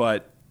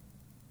 but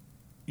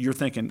you're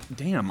thinking,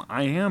 damn,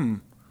 I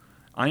am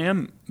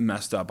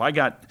messed up. I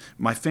got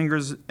my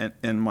fingers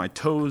and my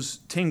toes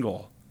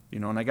tingle,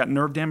 and I got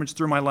nerve damage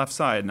through my left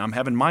side, and I'm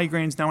having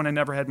migraines now, and I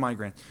never had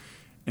migraines.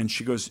 And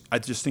she goes, I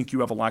just think you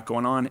have a lot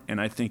going on,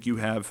 and I think you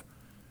have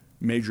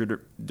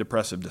major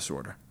depressive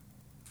disorder.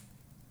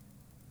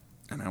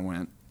 And I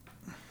went,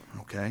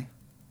 okay.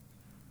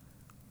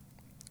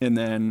 And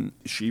then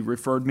she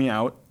referred me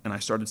out, and I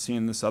started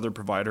seeing this other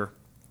provider.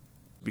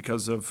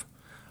 Because of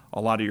a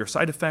lot of your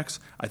side effects,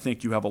 I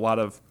think you have a lot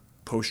of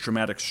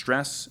post-traumatic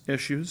stress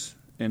issues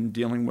in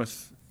dealing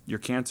with your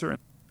cancer.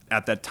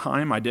 At that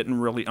time, I didn't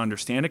really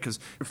understand it, because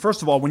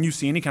first of all, when you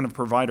see any kind of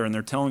provider and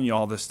they're telling you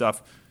all this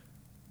stuff,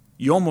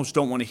 you almost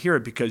don't want to hear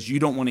it, because you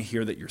don't want to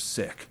hear that you're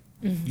sick.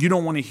 Mm-hmm. You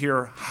don't want to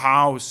hear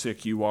how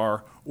sick you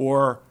are,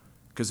 or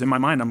because in my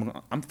mind,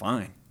 I'm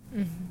fine,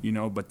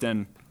 mm-hmm. But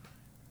then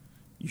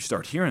you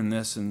start hearing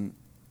this, and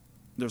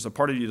there's a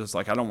part of you that's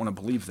like, I don't want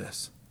to believe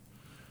this.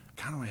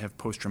 How do I have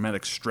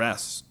post-traumatic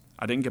stress?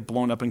 I didn't get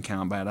blown up in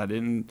combat. I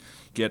didn't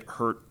get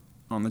hurt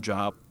on the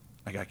job.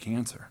 I got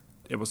cancer.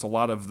 It was a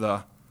lot of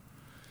the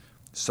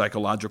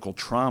psychological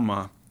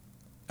trauma,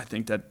 I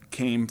think, that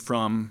came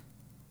from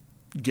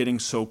getting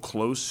so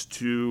close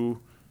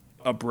to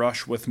a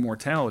brush with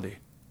mortality.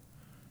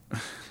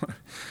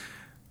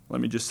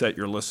 Let me just set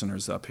your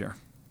listeners up here.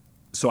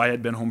 So I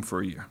had been home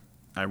for a year.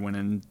 I went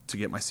in to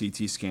get my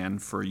CT scan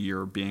for a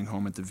year being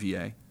home at the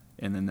VA,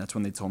 and then that's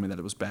when they told me that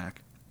it was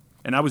back.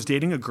 And I was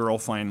dating a girl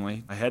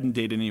finally. I hadn't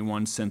dated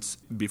anyone since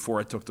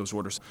before I took those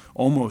orders.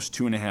 Almost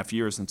 2.5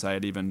 years since I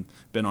had even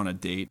been on a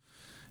date.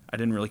 I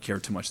didn't really care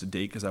too much to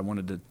date, because I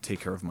wanted to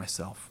take care of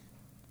myself.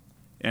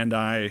 And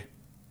I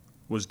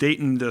was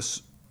dating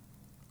this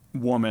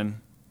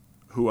woman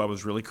who I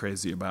was really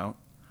crazy about.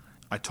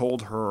 I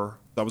told her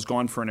I was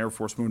going for an Air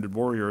Force Wounded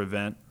Warrior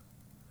event.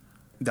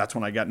 That's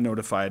when I got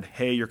notified,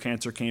 hey, your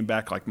cancer came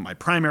back. My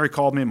primary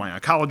called me, my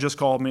oncologist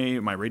called me,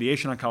 my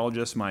radiation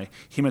oncologist, my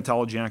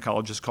hematology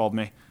oncologist called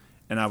me,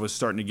 and I was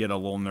starting to get a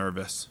little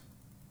nervous.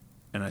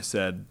 And I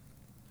said,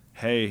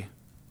 hey,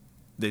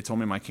 they told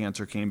me my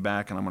cancer came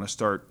back and I'm going to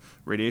start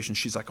radiation.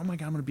 She's like, oh my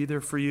God, I'm going to be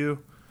there for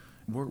you.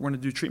 We're going to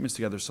do treatments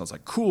together. So I was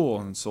like,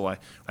 cool. And so I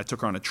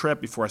took her on a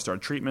trip before I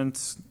started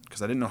treatments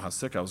because I didn't know how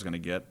sick I was going to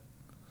get.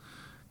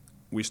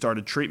 We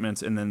started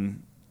treatments, and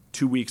then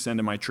 2 weeks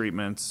into my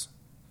treatments,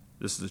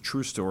 this is a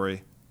true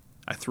story,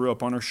 I threw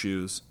up on her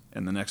shoes,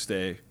 and the next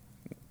day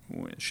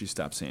she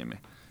stopped seeing me.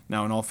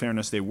 Now, in all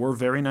fairness, they were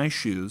very nice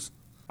shoes.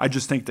 I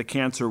just think the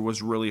cancer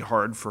was really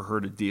hard for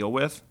her to deal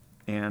with,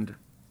 and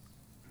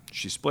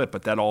she split.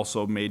 But that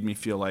also made me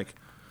feel like,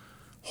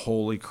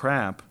 holy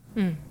crap,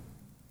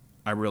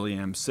 I really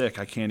am sick.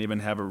 I can't even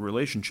have a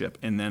relationship.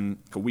 And then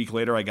a week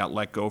later, I got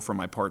let go from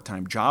my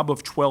part-time job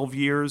of 12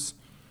 years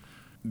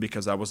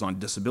because I was on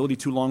disability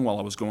too long while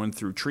I was going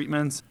through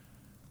treatments.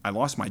 I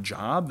lost my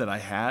job that I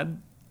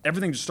had.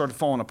 Everything just started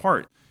falling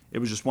apart. It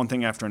was just one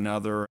thing after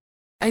another.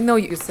 I know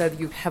you said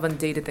you haven't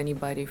dated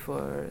anybody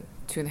for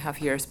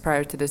 2.5 years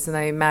prior to this, and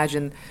I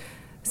imagine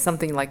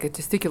something like a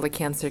testicular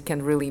cancer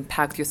can really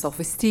impact your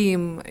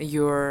self-esteem,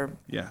 your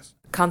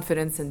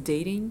confidence in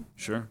dating.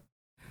 Sure.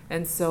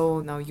 And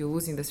so now you're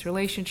losing this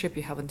relationship,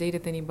 you haven't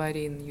dated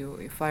anybody, and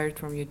you're fired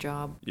from your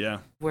job. Yeah.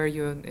 Where are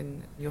you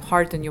in your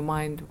heart and your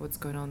mind? What's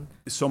going on?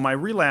 So my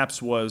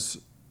relapse was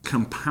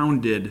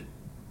compounded.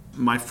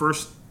 My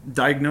first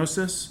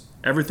diagnosis,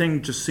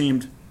 everything just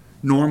seemed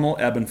normal,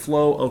 ebb and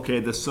flow. Okay,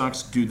 this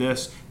sucks, do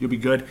this, you'll be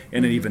good,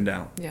 and it evened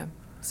out. Yeah.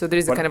 So there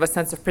is a kind of a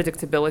sense of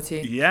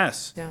predictability.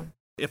 Yes. Yeah.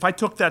 If I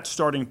took that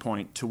starting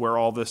point to where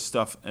all this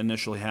stuff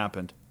initially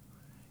happened,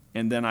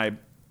 and then I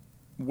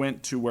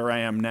went to where I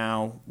am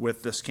now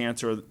with this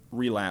cancer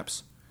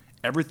relapse,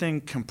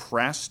 everything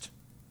compressed,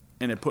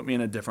 and it put me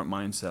in a different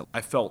mindset. I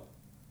felt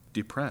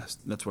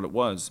depressed. That's what it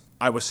was.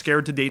 I was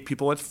scared to date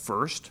people at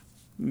first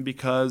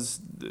because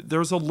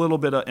there's a little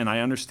bit of, and I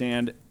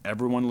understand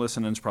everyone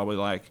listening is probably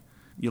like,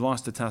 you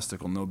lost a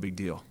testicle, no big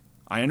deal.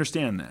 I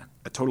understand that.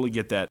 I totally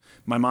get that.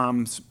 My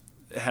mom's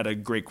had a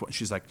great quote.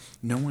 She's like,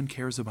 no one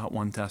cares about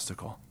one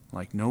testicle.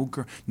 Like, no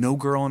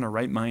girl in her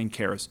right mind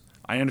cares.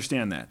 I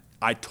understand that.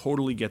 I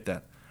totally get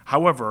that.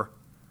 However,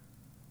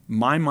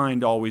 my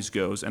mind always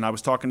goes, and I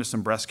was talking to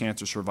some breast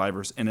cancer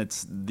survivors, and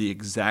it's the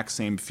exact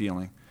same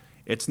feeling.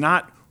 It's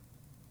not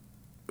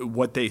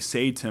what they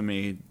say to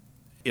me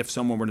if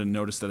someone were to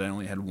notice that I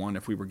only had one,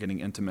 if we were getting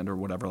intimate or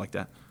whatever like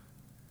that.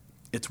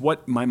 It's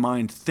what my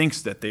mind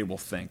thinks that they will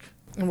think.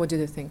 And what do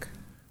they think?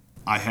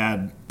 I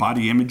had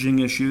body imaging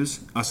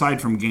issues,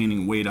 aside from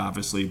gaining weight,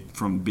 obviously,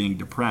 from being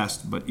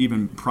depressed, but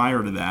even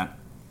prior to that,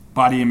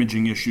 body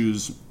imaging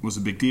issues was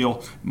a big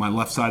deal. My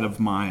left side of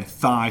my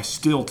thigh,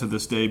 still to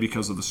this day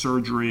because of the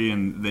surgery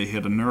and they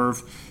hit a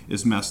nerve,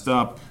 is messed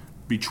up.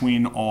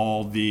 Between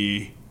all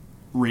the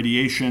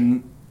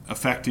radiation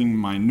affecting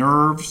my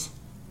nerves,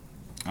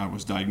 I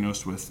was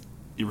diagnosed with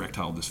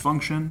erectile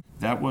dysfunction.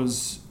 That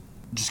was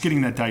just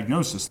getting that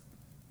diagnosis.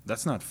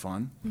 That's not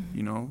fun,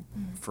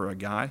 for a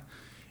guy.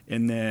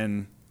 And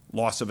then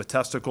loss of a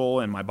testicle,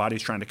 and my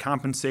body's trying to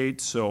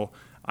compensate. So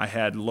I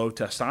had low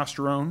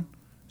testosterone.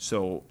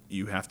 So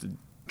you have to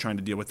try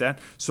to deal with that.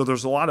 So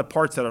there's a lot of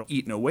parts that are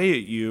eating away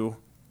at you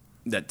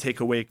that take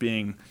away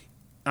being,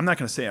 I'm not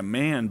going to say a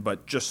man,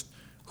 but just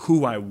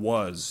who I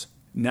was.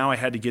 Now I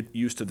had to get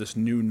used to this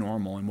new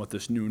normal and what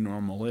this new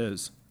normal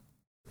is.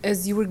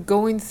 As you were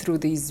going through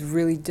these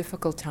really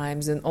difficult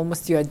times and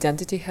almost your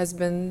identity has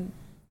been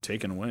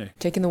taken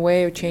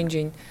away or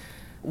changing,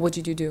 what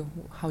did you do?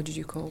 How did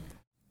you cope?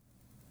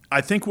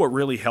 I think what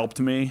really helped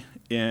me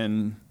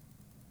in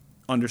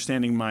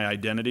understanding my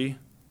identity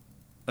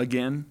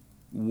again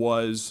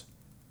was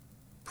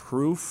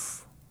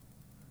proof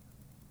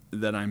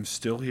that I'm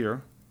still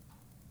here,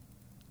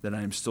 that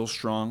I'm still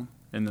strong,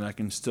 and that I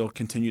can still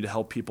continue to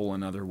help people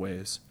in other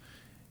ways.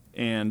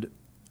 And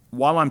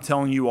while I'm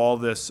telling you all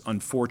this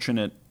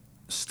unfortunate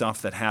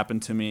stuff that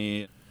happened to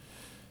me,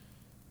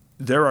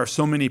 there are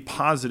so many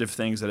positive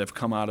things that have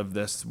come out of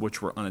this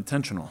which were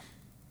unintentional,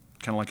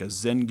 kind of like a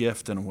Zen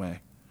gift in a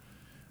way.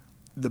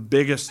 The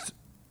biggest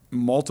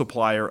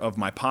multiplier of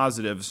my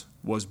positives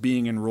was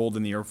being enrolled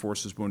in the Air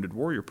Force's Wounded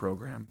Warrior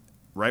program.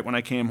 Right when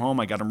I came home,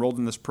 I got enrolled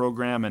in this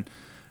program, and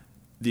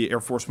the Air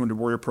Force Wounded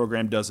Warrior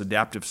program does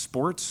adaptive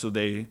sports, so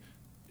they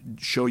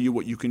show you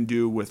what you can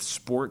do with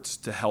sports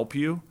to help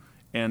you,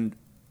 and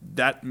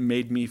that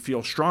made me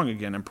feel strong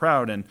again and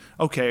proud. And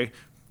okay,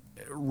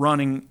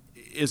 running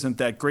isn't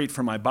that great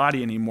for my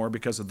body anymore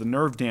because of the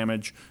nerve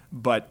damage,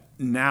 but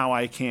now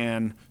I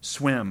can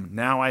swim.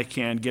 Now I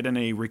can get in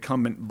a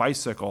recumbent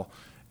bicycle.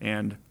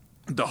 And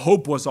the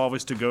hope was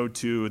always to go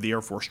to the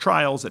Air Force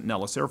trials at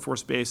Nellis Air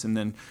Force Base and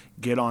then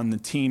get on the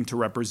team to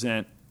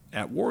represent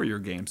at Warrior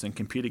Games and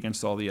compete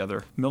against all the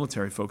other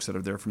military folks that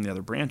are there from the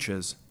other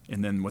branches,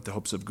 and then with the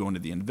hopes of going to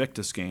the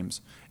Invictus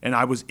Games. And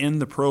I was in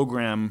the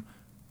program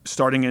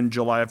starting in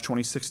July of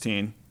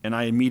 2016, and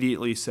I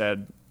immediately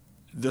said,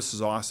 this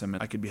is awesome,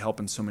 and I could be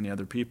helping so many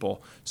other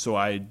people. So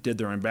I did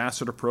their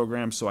ambassador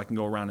program so I can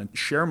go around and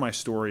share my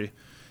story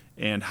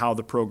and how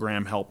the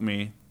program helped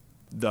me,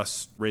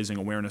 thus raising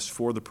awareness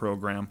for the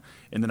program.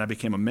 And then I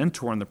became a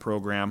mentor in the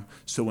program,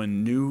 so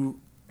when new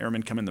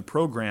airmen come in the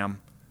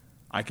program,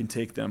 I can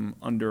take them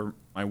under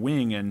my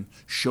wing and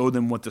show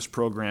them what this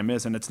program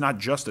is. And it's not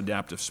just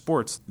adaptive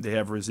sports. They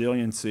have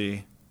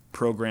resiliency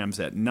programs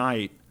at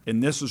night.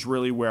 And this is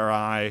really where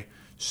I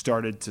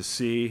started to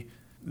see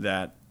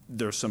that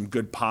there's some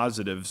good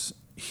positives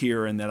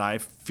here, and that I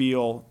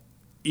feel,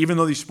 even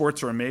though these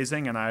sports are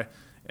amazing,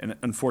 and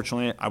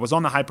unfortunately I was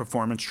on the high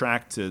performance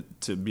track to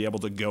be able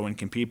to go and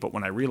compete, but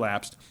when I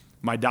relapsed,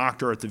 my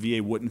doctor at the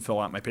VA wouldn't fill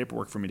out my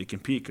paperwork for me to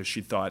compete because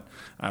she thought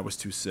I was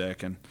too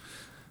sick. And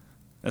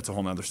that's a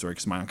whole nother story,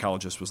 because my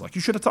oncologist was like,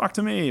 you should have talked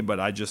to me, but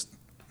I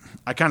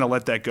kind of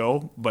let that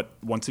go. But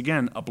once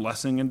again, a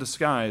blessing in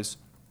disguise.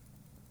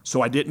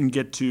 So I didn't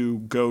get to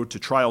go to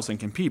trials and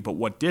compete, but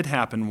what did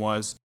happen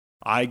was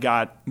I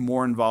got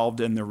more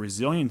involved in the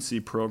resiliency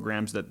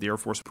programs that the Air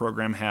Force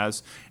program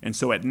has. And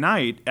so at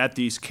night, at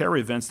these care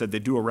events that they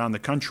do around the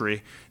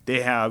country,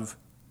 they have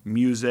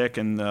music,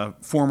 and the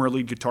former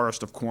lead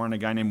guitarist of Korn, a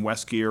guy named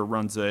Wes Geer,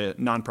 runs a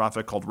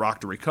nonprofit called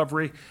Rock to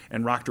Recovery.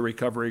 And Rock to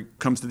Recovery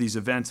comes to these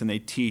events and they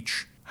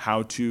teach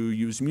how to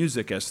use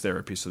music as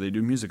therapy. So they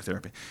do music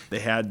therapy. They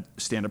had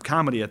stand-up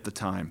comedy at the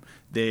time.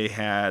 They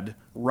had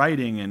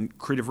writing and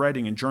creative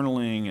writing and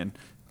journaling and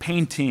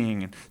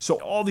painting. And so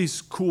all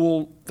these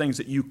cool things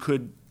that you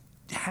could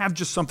have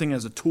just something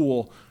as a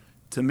tool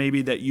to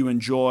maybe that you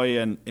enjoy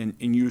and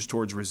use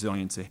towards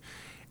resiliency.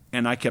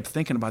 And I kept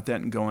thinking about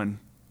that and going,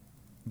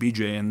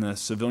 BJ, in the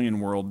civilian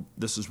world,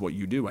 this is what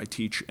you do. I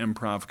teach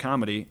improv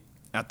comedy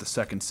at the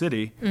Second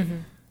City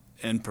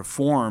and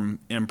perform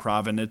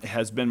improv, and it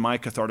has been my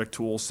cathartic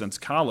tool since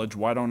college.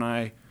 Why don't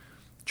I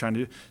try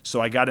to do?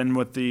 So I got in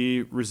with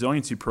the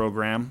resiliency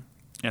program,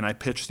 and I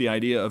pitched the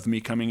idea of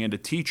me coming in to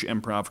teach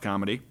improv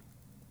comedy,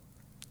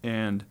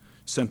 and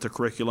sent the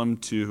curriculum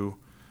to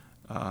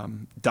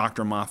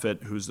Dr.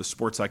 Moffitt, who's the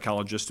sports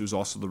psychologist, who's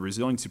also the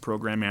resiliency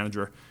program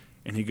manager.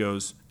 And he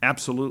goes,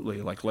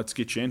 absolutely, like, let's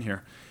get you in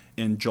here.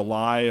 In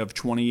July of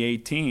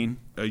 2018,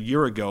 a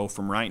year ago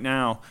from right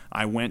now,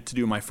 I went to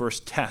do my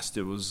first test.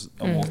 It was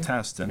a little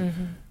test,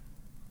 and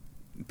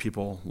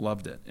people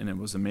loved it, and it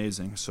was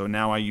amazing. So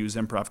now I use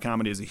improv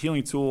comedy as a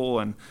healing tool,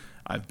 and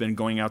I've been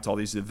going out to all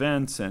these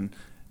events, and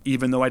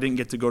even though I didn't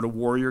get to go to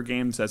Warrior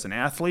Games as an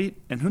athlete,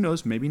 and who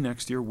knows, maybe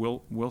next year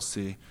we'll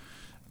see,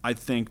 I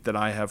think that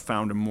I have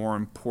found a more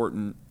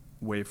important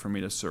way for me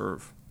to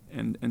serve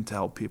and to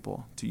help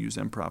people to use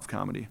improv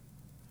comedy.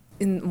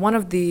 In one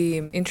of the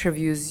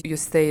interviews you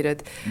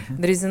stated,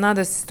 there is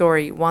another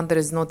story, one that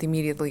is not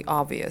immediately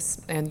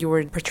obvious. And you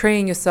were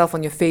portraying yourself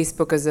on your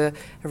Facebook as a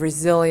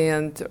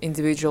resilient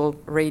individual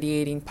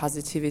radiating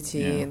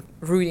positivity and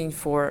rooting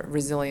for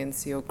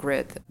resiliency or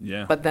grit.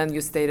 Yeah. But then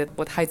you stated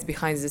what hides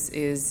behind this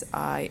is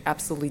I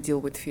absolutely deal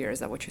with fear.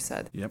 Is that what you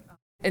said? Yep.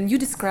 And you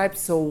described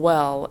so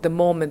well the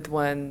moment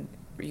when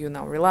you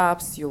now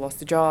relapsed, you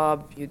lost a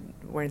job, you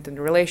weren't in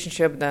a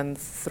relationship, then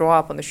throw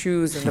up on the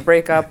shoes and the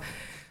breakup.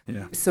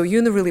 Yeah. So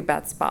you're in a really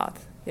bad spot,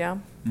 yeah?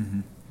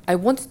 I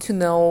wanted to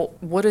know,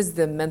 what is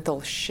the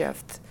mental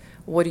shift?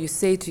 What do you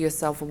say to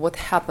yourself? What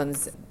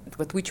happens?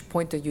 At which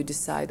point do you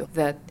decide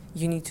that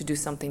you need to do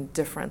something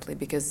differently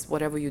because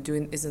whatever you're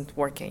doing isn't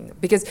working?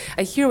 Because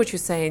I hear what you're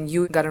saying.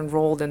 You got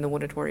enrolled in the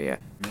Wounded Warrior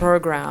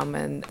program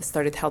and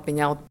started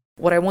helping out.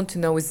 What I want to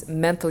know is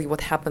mentally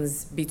what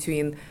happens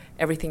between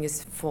everything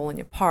is falling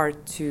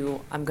apart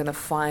to I'm going to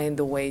find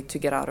a way to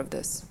get out of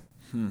this.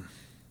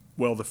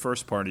 Well, the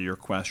first part of your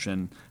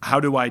question, how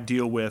do I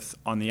deal with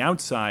on the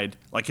outside?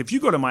 Like if you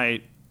go to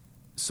my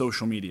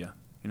social media,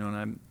 and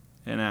I'm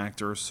an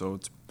actor, so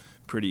it's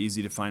pretty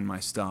easy to find my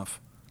stuff.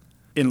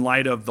 In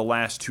light of the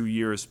last 2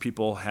 years,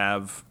 people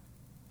have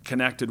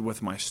connected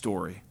with my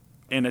story.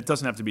 And it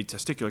doesn't have to be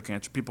testicular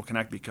cancer. People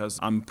connect because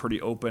I'm pretty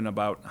open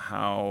about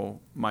how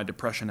my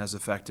depression has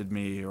affected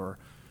me or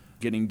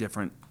getting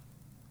different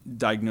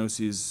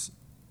diagnoses.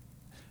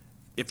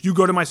 If you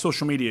go to my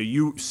social media,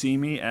 you see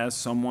me as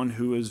someone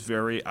who is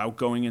very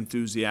outgoing,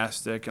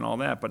 enthusiastic, and all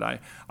that. But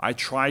I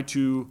try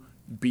to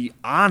be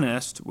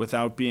honest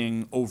without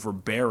being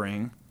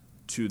overbearing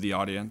to the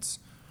audience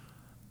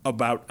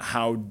about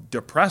how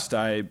depressed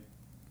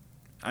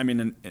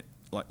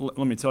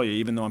let me tell you,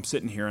 even though I'm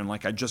sitting here and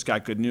like I just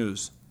got good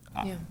news,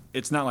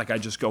 it's not like I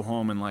just go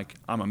home and like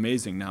I'm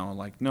amazing now.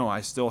 Like, no, I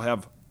still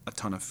have a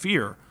ton of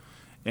fear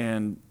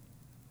and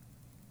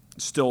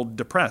still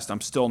depressed.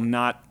 I'm still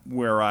not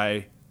where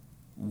I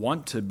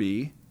want to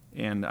be,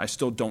 and I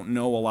still don't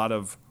know a lot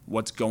of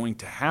what's going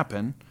to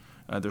happen.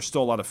 There's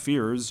still a lot of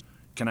fears.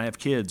 Can I have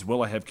kids?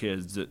 Will I have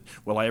kids?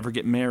 Will I ever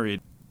get married?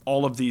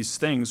 All of these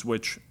things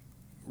which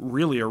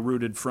really are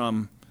rooted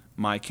from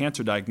my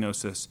cancer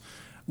diagnosis.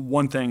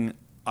 One thing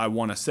I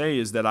want to say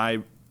is that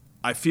I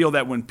feel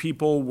that when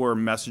people were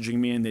messaging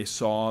me and they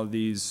saw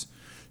these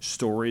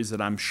stories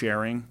that I'm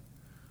sharing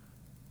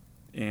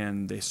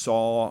and they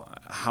saw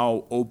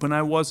how open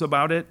I was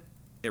about it,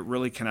 it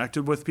really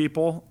connected with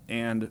people.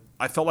 And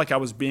I felt like I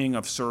was being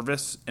of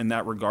service in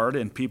that regard,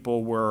 and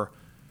people were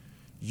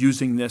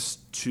using this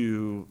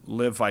to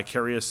live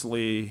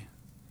vicariously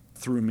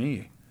through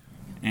me.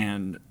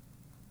 And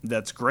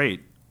that's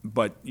great.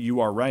 But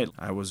you are right.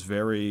 I was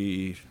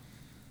very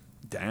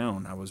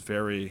down. I was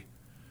very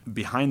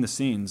behind the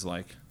scenes,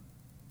 like,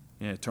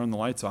 yeah, turn the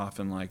lights off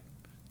and like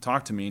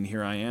talk to me. And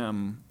here I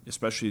am,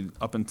 especially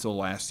up until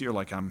last year,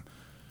 like I'm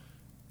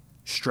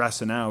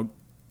stressing out,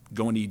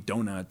 going to eat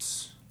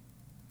donuts,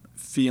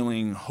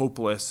 feeling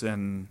hopeless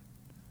and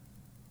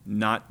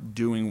not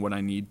doing what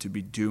I need to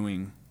be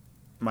doing.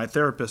 My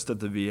therapist at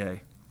the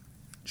VA,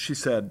 she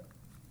said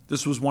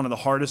this was one of the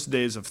hardest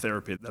days of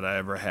therapy that I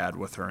ever had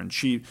with her. And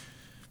she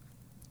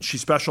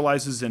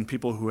specializes in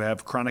people who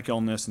have chronic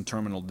illness and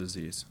terminal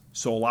disease.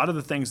 So a lot of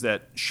the things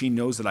that she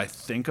knows that I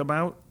think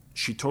about,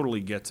 she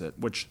totally gets it,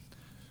 which,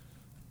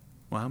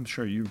 well, I'm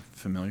sure you're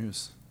familiar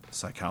as a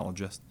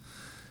psychologist.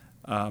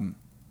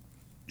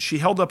 She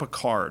held up a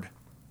card,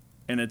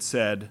 and it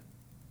said,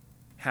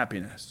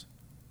 happiness.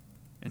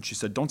 And she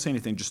said, don't say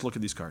anything, just look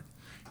at these cards.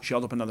 She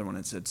held up another one,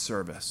 and it said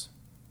service.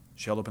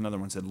 She held up another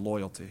one, and said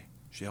loyalty.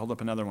 She held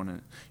up another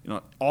one,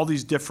 and, all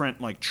these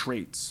different, like,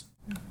 traits.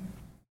 Mm-hmm.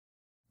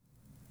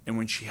 And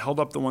when she held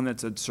up the one that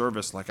said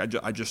service, like, I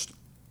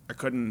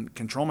couldn't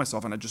control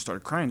myself, and I just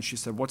started crying. She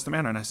said, what's the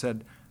matter? And I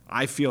said,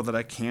 I feel that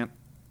I can't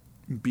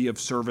be of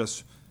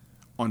service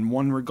on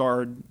one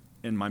regard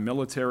in my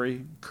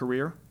military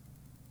career.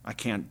 I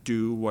can't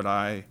do what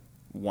I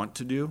want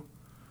to do.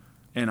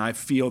 And I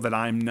feel that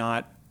I'm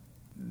not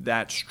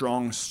that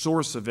strong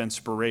source of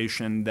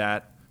inspiration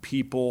that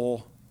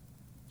people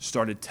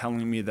started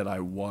telling me that I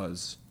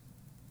was.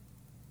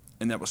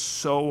 And that was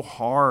so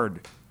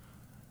hard.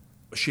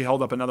 She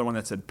held up another one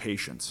that said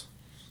patience.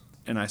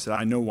 And I said,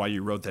 I know why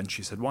you wrote that. And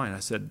she said, why? And I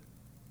said,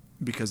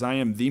 because I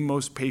am the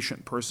most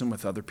patient person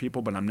with other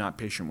people, but I'm not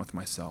patient with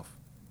myself.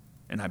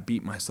 And I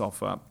beat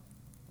myself up,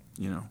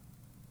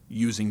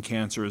 using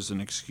cancer as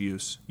an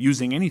excuse,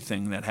 using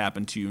anything that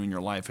happened to you in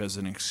your life as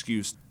an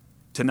excuse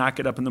to not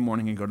get up in the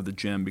morning and go to the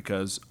gym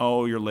because,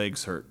 your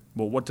legs hurt.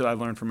 Well, what did I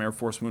learn from Air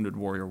Force Wounded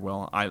Warrior?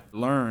 Well, I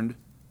learned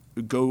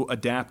go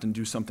adapt and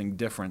do something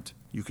different.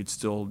 You could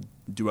still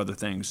do other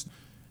things.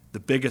 The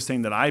biggest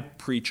thing that I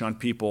preach on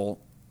people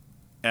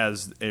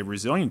as a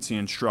resiliency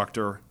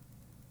instructor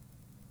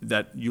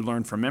that you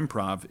learn from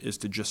improv is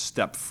to just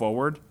step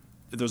forward.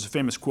 There's a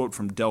famous quote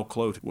from Del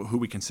Clote, who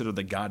we consider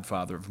the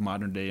godfather of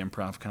modern day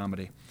improv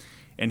comedy.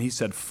 And he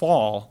said,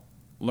 fall,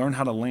 learn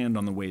how to land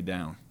on the way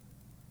down.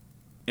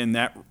 And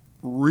that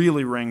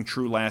really rang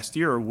true last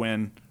year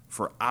when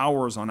for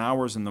hours on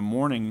hours in the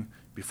morning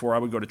before I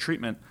would go to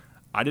treatment,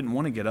 I didn't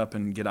want to get up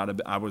and get out of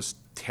bed. I was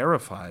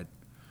terrified.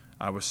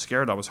 I was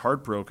scared. I was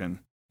heartbroken.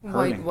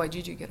 Why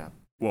did you get up?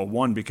 Well,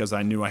 one, because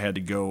I knew I had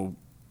to go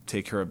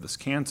take care of this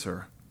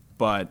cancer.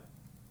 But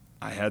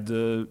I had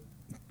to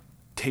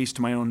taste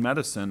my own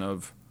medicine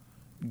of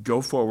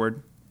go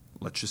forward.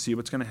 Let's just see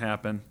what's going to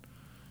happen.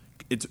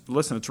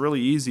 It's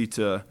really easy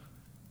to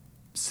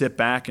sit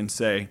back and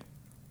say,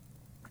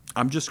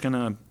 I'm just going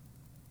to,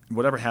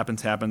 whatever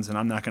happens, happens, and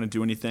I'm not going to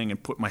do anything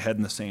and put my head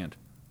in the sand.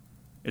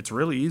 It's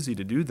really easy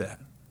to do that.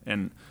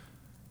 And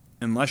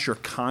unless you're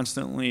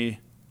constantly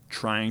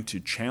trying to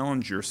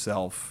challenge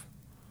yourself,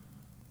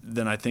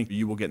 then I think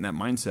you will get in that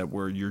mindset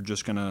where you're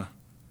just going to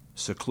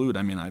seclude.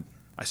 I mean,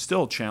 I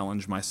still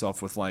challenge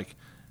myself with like,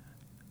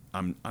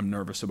 I'm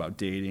nervous about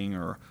dating,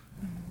 or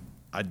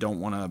I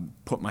don't want to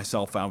put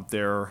myself out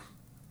there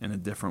in a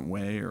different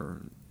way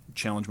or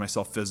challenge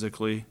myself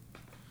physically.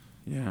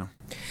 Yeah.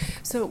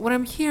 So what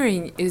I'm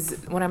hearing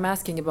is when I'm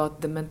asking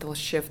about the mental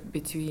shift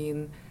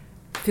between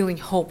feeling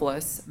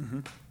hopeless,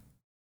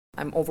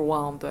 I'm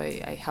overwhelmed,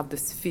 I have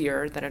this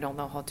fear that I don't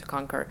know how to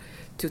conquer,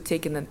 to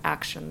taking an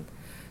action.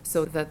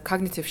 So the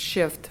cognitive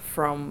shift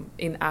from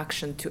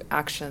inaction to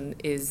action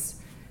is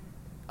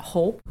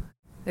hope.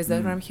 Is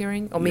that what I'm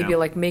hearing? Or maybe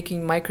like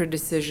making micro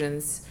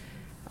decisions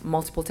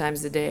multiple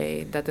times a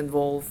day that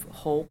involve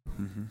hope.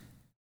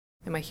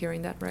 Am I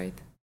hearing that right?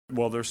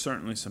 Well, there's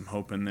certainly some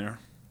hope in there.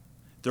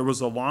 There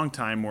was a long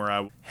time where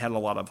I had a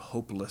lot of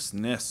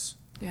hopelessness.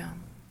 Yeah.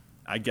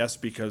 I guess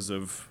because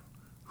of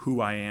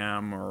who I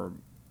am or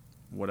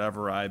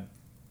whatever I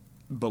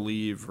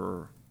believe,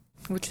 or...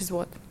 Which is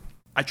what?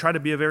 I try to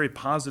be a very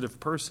positive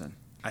person.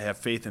 I have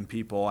faith in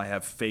people. I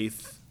have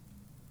faith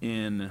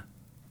in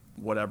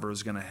whatever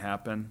is going to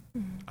happen,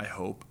 I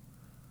hope.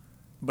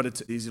 But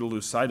it's easy to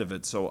lose sight of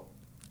it. So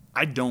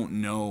I don't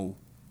know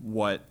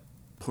what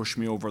pushed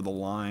me over the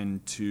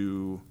line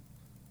to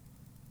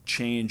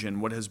change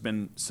and what has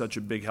been such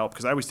a big help.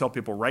 Because I always tell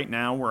people right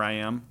now where I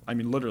am, I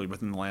mean literally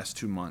within the last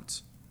 2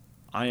 months,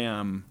 I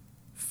am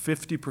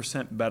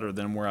 50% better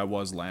than where I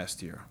was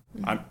last year.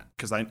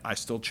 Because I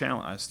still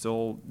challenge, I'm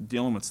still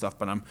dealing with stuff,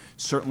 but I'm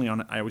certainly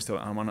I always tell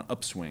I'm on an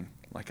upswing.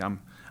 Like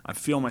I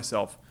feel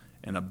myself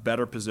in a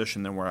better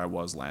position than where I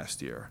was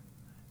last year.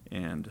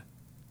 And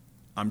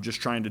I'm just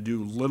trying to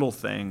do little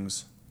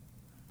things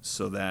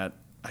so that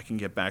I can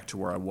get back to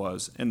where I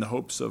was in the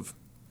hopes of,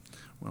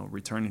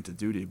 returning to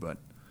duty. But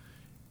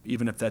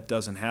even if that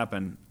doesn't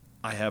happen,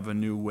 I have a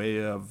new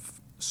way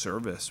of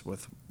service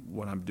with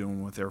what I'm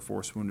doing with Air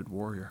Force Wounded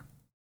Warrior.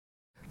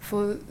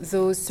 For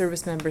those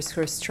service members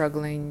who are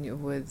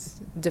struggling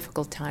with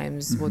difficult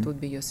times, what would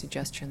be your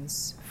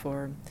suggestions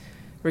for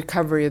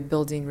recovery or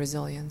building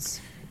resilience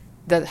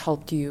that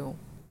helped you?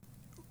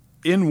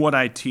 in what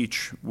I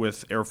teach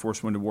with Air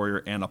Force Wounded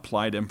Warrior and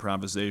applied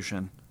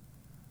improvisation,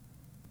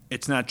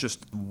 it's not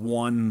just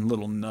one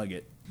little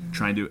nugget.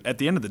 Trying to, at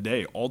the end of the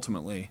day,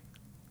 ultimately,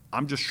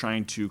 I'm just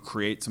trying to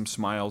create some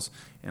smiles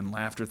and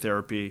laughter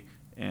therapy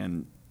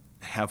and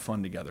have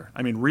fun together.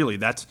 I mean, really,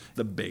 that's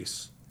the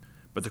base.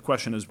 But the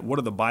question is, what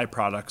are the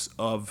byproducts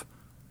of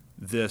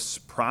this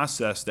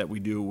process that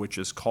we do, which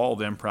is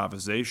called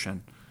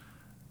improvisation,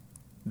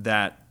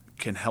 that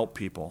can help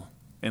people?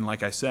 And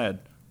like I said,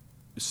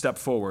 step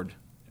forward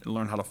and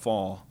learn how to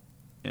fall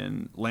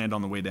and land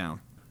on the way down.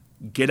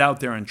 Get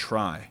out there and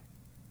try.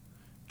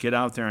 Get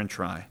out there and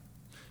try.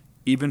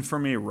 Even for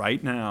me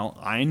right now,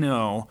 I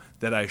know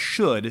that I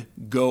should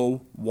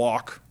go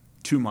walk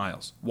 2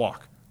 miles,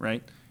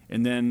 right?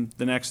 And then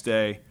the next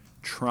day,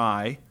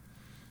 try,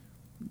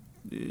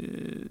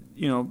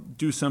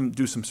 do some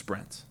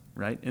sprints,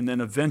 right? And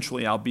then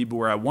eventually I'll be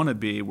where I want to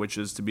be, which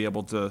is to be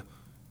able to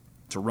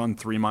run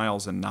 3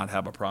 miles and not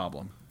have a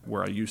problem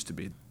where I used to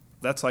be.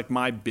 That's like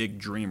my big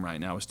dream right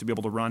now, is to be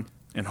able to run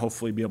and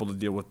hopefully be able to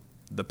deal with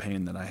the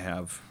pain that I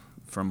have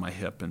from my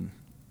hip and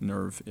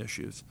nerve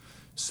issues.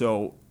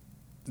 So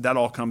that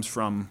all comes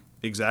from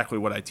exactly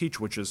what I teach,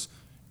 which is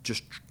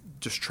just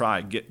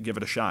try, give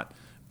it a shot.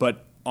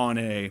 But on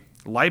a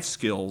life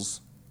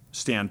skills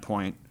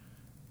standpoint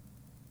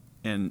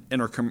and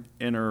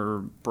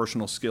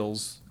interpersonal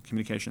skills,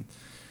 communication,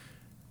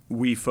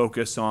 we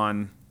focus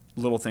on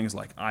little things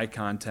like eye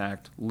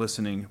contact,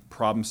 listening,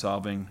 problem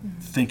solving,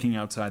 thinking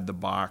outside the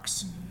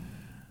box,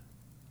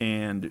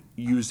 and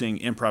using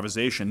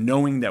improvisation,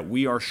 knowing that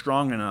we are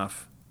strong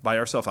enough by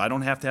ourselves. I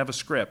don't have to have a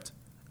script.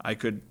 I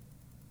could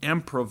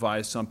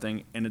improvise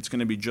something, and it's going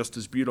to be just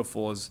as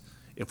beautiful as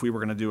if we were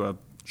going to do a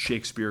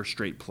Shakespeare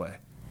straight play,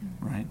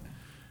 right?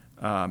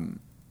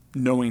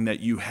 Knowing that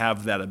you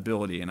have that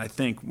ability. And I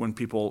think when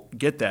people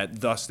get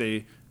that, thus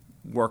they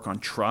work on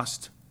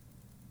trust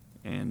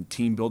and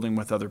team building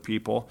with other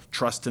people,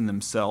 trust in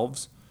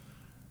themselves.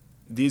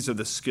 These are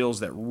the skills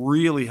that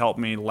really helped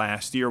me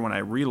last year when I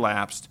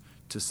relapsed,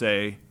 to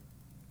say,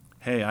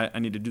 hey, I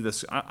need to do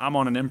this. I'm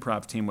on an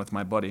improv team with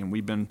my buddy, and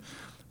we've been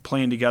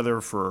playing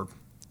together for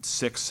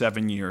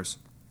 6-7 years.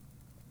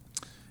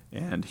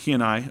 And he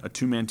and I, a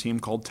 2-man team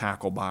called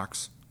Tackle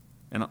Box,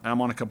 and I'm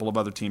on a couple of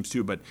other teams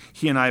too, but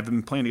he and I have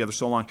been playing together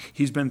so long.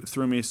 He's been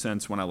through me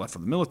since when I left for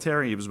the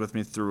military. He was with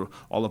me through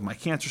all of my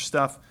cancer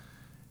stuff.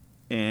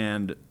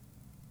 And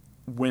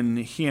when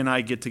he and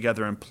I get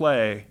together and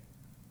play,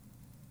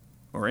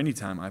 or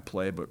anytime I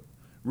play, but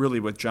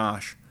really with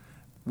Josh,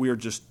 we are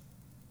just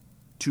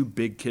 2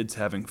 big kids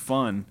having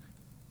fun.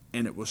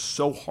 And it was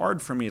so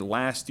hard for me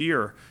last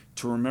year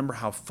to remember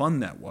how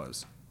fun that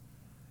was.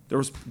 There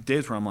was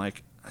days where I'm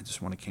like, I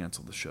just want to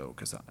cancel the show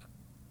because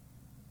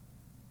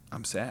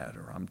I'm sad,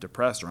 or I'm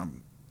depressed, or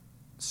I'm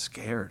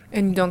scared.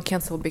 And you don't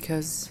cancel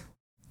because?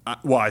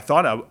 I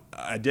thought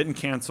I didn't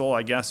cancel,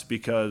 I guess,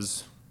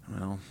 because,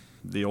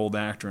 the old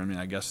actor in me,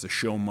 I guess the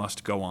show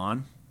must go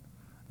on.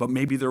 But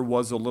maybe there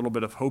was a little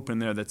bit of hope in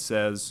there that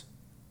says,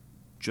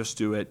 just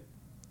do it.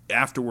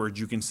 Afterwards,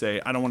 you can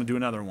say, I don't want to do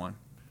another one.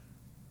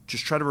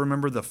 Just try to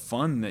remember the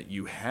fun that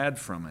you had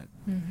from it.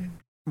 Mm-hmm.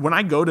 When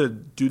I go to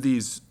do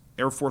these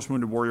Air Force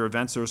Wounded Warrior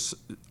events, there's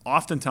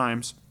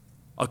oftentimes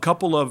a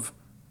couple of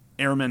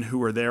airmen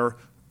who are there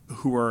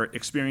who are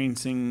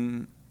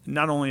experiencing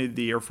not only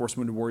the Air Force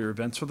Wounded Warrior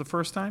events for the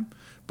first time,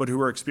 but who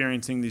are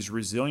experiencing these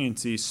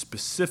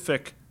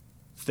resiliency-specific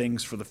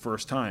things for the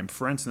first time.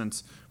 For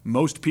instance,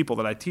 most people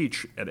that I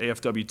teach at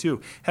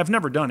AFW2 have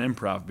never done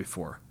improv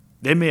before.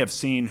 They may have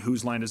seen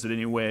Whose Line Is It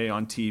Anyway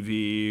on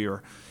TV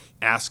or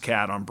Ask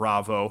Cat on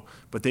Bravo,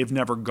 but they've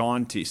never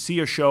gone to see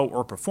a show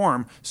or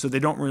perform, so they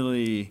don't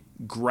really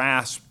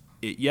grasp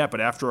it yet. But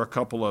after a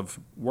couple of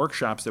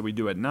workshops that we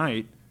do at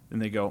night, then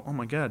they go, oh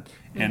my God.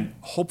 And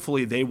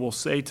hopefully they will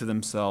say to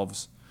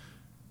themselves,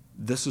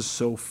 this is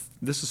so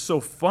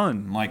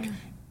fun. Like,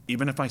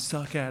 even if I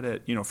suck at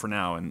it, for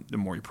now, and the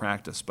more you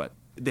practice, but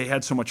they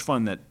had so much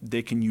fun that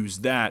they can use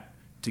that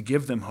to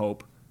give them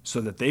hope,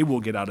 so that they will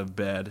get out of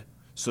bed,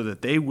 so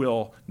that they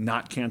will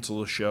not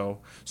cancel the show,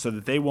 so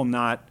that they will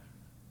not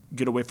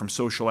get away from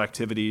social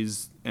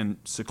activities and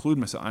seclude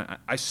myself.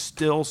 I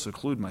still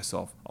seclude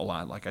myself a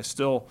lot. Like, I'm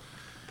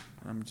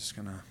just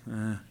gonna,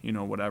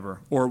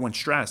 whatever. Or when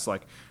stressed,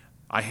 like,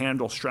 I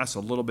handle stress a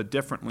little bit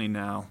differently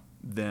now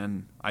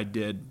than I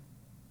did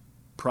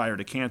prior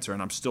to cancer,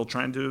 and I'm still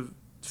trying to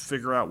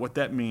figure out what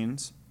that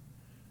means.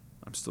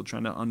 I'm still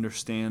trying to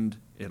understand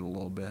it a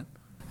little bit.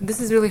 This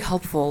is really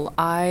helpful.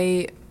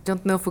 I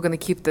don't know if we're going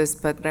to keep this,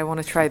 but I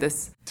want to try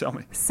this. Tell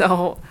me.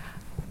 So,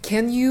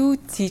 can you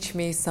teach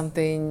me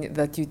something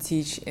that you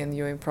teach in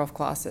your improv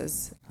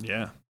classes?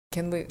 Yeah.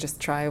 Can we just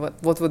try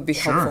what would be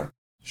helpful?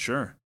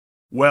 Sure.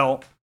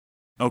 Well,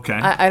 okay.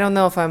 I don't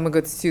know if I'm a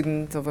good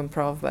student of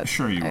improv, but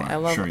sure you are. I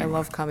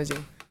love comedy.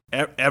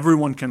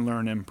 Everyone can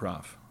learn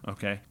improv,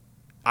 okay?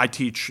 I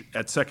teach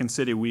at Second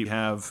City. We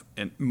have,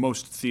 in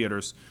most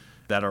theaters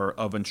that are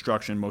of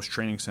instruction, most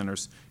training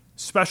centers,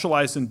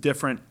 specialize in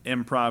different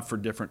improv for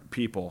different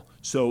people.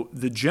 So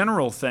the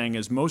general thing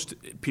is most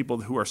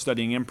people who are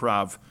studying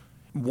improv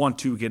want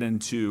to get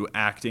into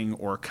acting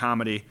or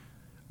comedy.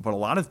 But a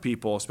lot of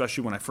people,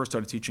 especially when I first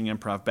started teaching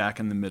improv back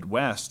in the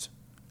Midwest,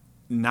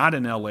 not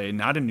in LA,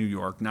 not in New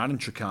York, not in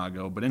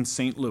Chicago, but in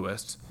St.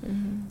 Louis,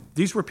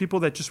 these were people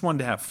that just wanted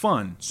to have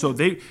fun. So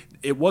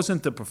it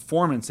wasn't the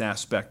performance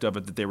aspect of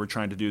it that they were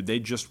trying to do. They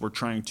just were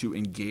trying to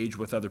engage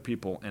with other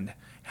people and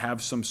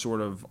have some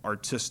sort of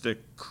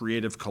artistic,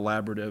 creative,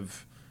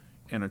 collaborative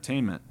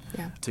entertainment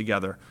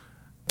together.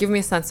 Give me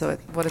a sense of it,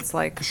 what it's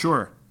like.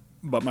 Sure.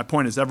 But my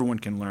point is everyone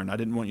can learn. I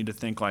didn't want you to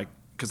think like,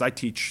 because I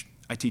teach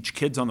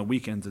kids on the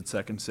weekends at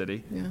Second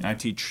City. Yeah. I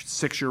teach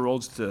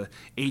 6-year-olds to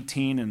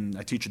 18, and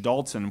I teach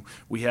adults, and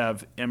we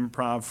have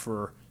improv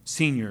for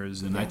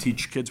seniors, and I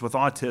teach kids with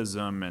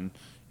autism and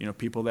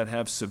people that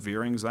have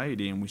severe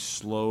anxiety, and we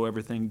slow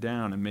everything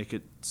down and make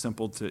it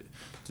simple to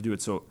do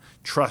it. So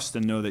trust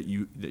and know that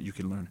you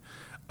can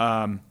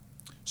learn.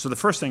 So the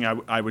first thing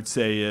I would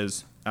say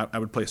is I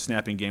would play a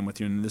snapping game with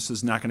you, and this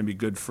is not going to be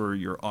good for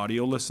your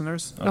audio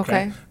listeners.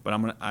 Okay. But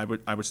I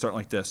would start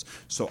like this.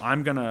 So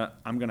I'm gonna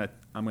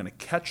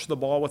catch the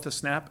ball with a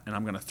snap, and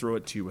I'm gonna throw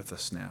it to you with a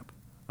snap.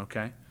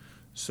 Okay.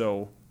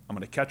 So I'm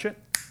gonna catch it,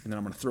 and then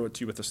I'm gonna throw it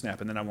to you with a snap,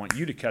 and then I want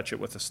you to catch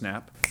it with a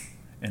snap,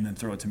 and then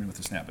throw it to me with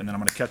a snap, and then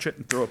I'm gonna catch it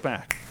and throw it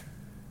back.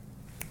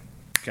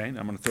 Okay. And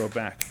I'm gonna throw it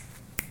back.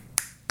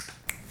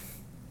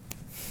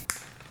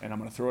 And I'm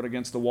going to throw it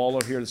against the wall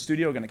over here in the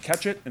studio. I'm going to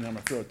catch it, and then I'm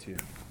going to throw it to you.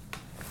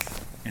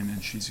 And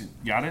then she's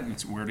got it, and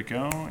it's where to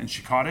go, and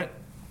she caught it,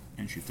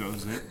 and she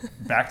throws it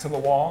back to the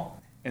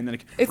wall. And then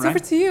it's over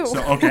to you.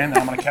 So, okay, and then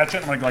I'm going to catch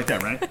it, and I'm going to go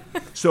like that,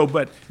 right? So,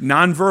 but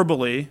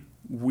non-verbally,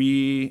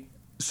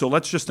 so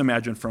let's just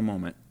imagine for a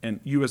moment,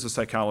 and you as a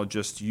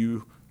psychologist,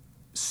 you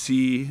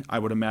see, I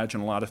would imagine,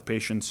 a lot of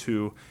patients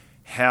who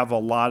have a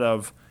lot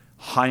of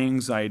high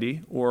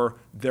anxiety, or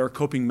their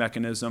coping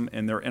mechanism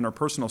and their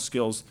interpersonal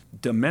skills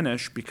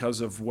diminish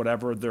because of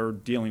whatever they're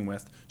dealing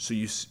with. So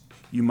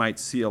you might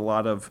see a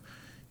lot of,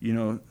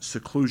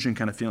 seclusion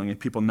kind of feeling, and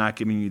people not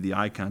giving you the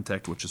eye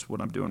contact, which is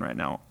what I'm doing right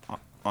now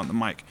on the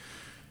mic.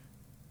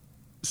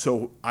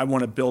 So I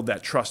want to build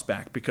that trust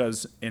back,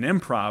 because in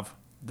improv,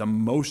 the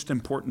most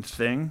important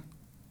thing,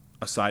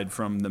 aside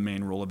from the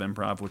main rule of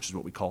improv, which is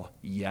what we call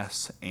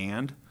yes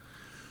and,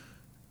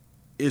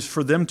 is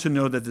for them to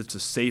know that it's a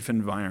safe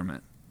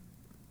environment.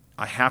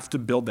 I have to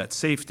build that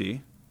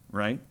safety,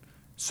 right?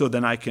 So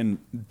then I can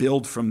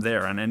build from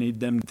there. And I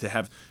need them to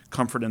have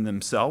comfort in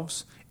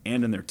themselves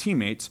and in their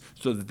teammates,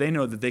 so that they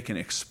know that they can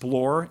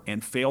explore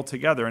and fail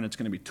together, and it's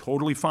going to be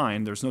totally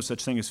fine. There's no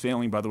such thing as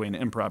failing, by the way, in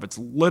improv. It's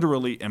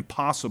literally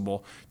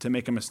impossible to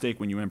make a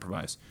mistake when you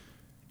improvise.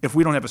 If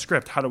we don't have a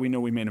script, how do we know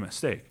we made a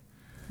mistake?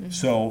 Mm-hmm.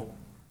 So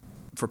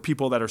for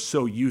people that are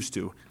so used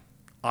to,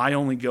 I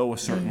only go a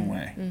certain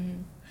way.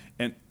 Mm-hmm.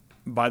 And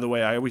by the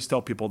way, I always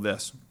tell people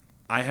this.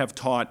 I have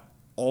taught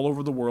all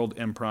over the world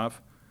improv.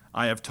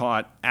 I have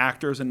taught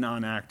actors and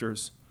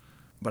non-actors,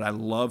 but I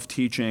love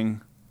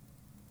teaching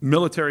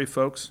military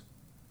folks,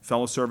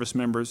 fellow service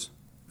members,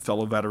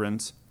 fellow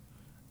veterans,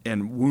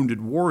 and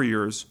wounded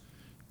warriors,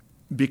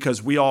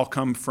 because we all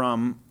come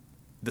from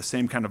the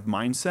same kind of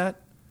mindset.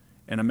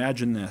 And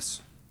imagine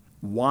this.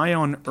 Why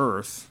on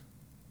earth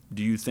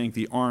do you think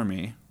the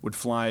Army would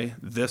fly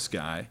this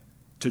guy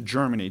to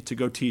Germany to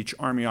go teach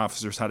Army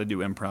officers how to do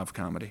improv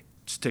comedy?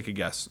 Just take a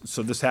guess.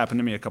 So this happened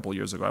to me a couple of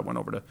years ago. I went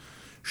over to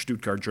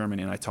Stuttgart,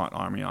 Germany, and I taught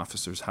Army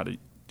officers how to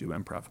do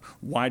improv.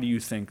 Why do you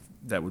think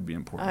that would be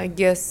important? I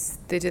guess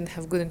they didn't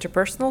have good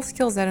interpersonal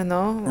skills. I don't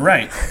know.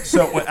 Right.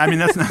 So I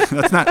mean, it's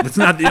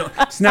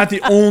not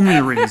the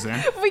only reason.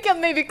 We can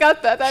maybe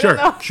cut that. I don't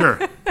know. Sure.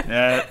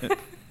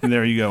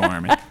 There you go,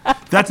 Army.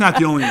 That's not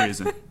the only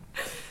reason.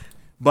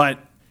 But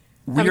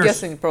I'm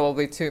guessing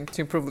probably to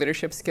improve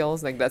leadership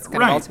skills, like that's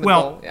kind of ultimate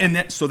goal. Yeah.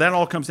 And so that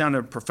all comes down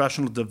to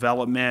professional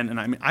development. And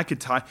I mean, I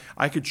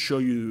could show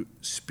you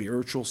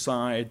spiritual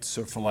side.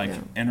 So for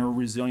inner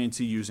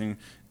resiliency, using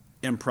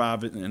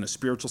improv in a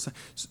spiritual side.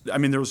 I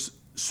mean, there's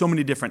so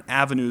many different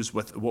avenues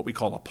with what we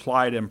call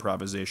applied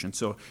improvisation.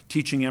 So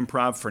teaching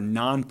improv for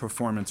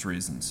non-performance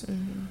reasons.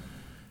 Mm-hmm.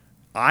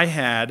 I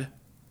had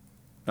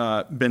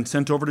been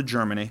sent over to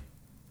Germany,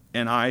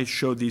 and I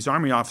showed these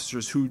Army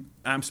officers who,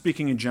 I'm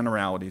speaking in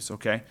generalities,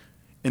 okay?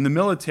 In the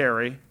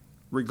military,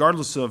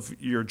 regardless of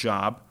your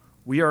job,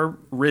 we are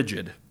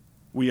rigid.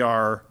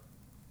 I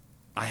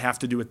have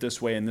to do it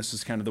this way, and this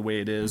is kind of the way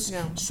it is.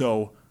 Yeah.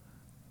 So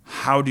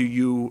how do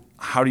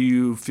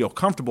you feel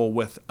comfortable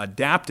with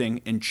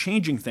adapting and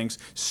changing things,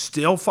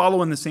 still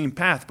following the same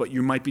path, but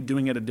you might be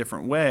doing it a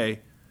different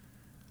way?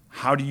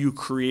 How do you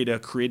create a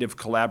creative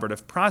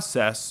collaborative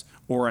process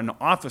or an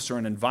office or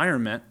an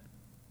environment?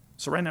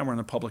 So right now we're in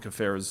the public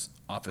affairs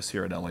office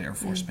here at LA Air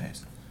Force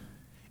Base.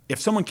 If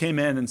someone came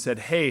in and said,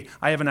 hey,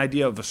 I have an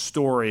idea of a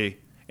story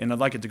and I'd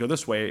like it to go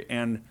this way,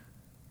 and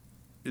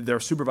their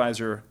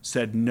supervisor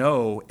said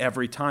no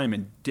every time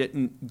and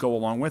didn't go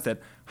along with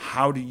it,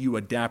 how do you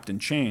adapt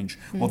and change?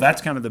 Mm-hmm. Well,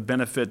 that's kind of the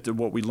benefit of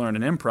what we learn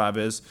in improv,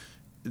 is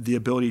the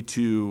ability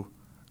to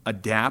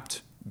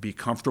adapt, be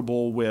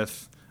comfortable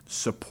with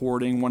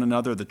supporting one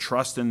another, the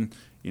trust in,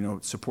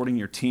 supporting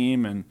your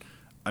team, and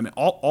I mean,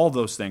 all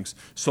those things.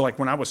 So like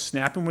when I was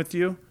snapping with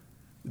you,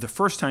 the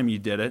first time you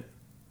did it,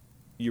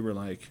 you were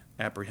like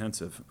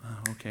apprehensive.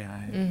 Oh, okay,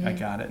 I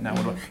got it. Now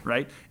what do I,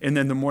 right? And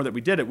then the more that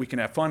we did it, we can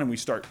have fun and we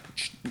start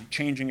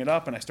changing it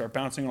up and I start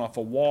bouncing it off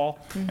a wall.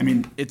 I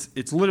mean,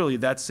 it's literally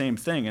that same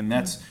thing. And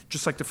that's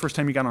just like the first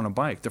time you got on a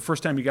bike. The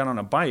first time you got on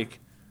a bike,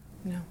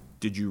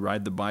 did you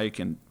ride the bike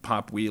and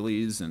pop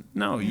wheelies? And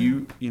no,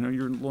 you know,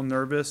 you're a little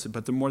nervous,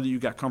 but the more that you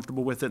got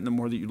comfortable with it and the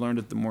more that you learned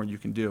it, the more you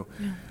can do.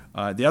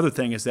 The other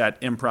thing is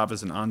that improv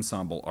is an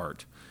ensemble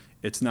art.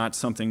 It's not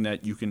something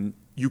that you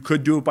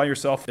could do it by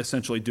yourself,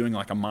 essentially doing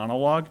like a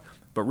monologue,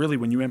 but really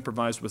when you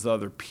improvise with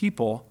other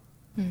people,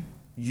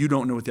 you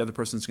don't know what the other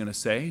person's going to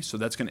say, so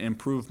that's going to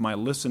improve my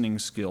listening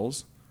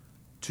skills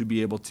to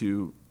be able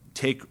to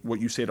take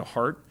what you say to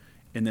heart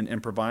and then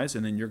improvise,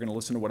 and then you're going to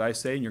listen to what I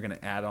say and you're going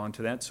to add on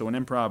to that. So in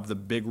improv, the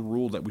big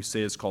rule that we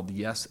say is called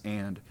yes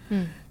and.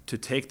 To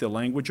take the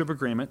language of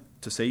agreement,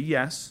 to say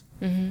yes,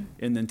 and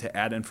then to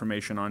add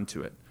information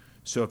onto it.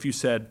 So if you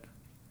said,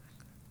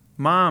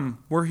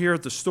 Mom, we're here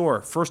at the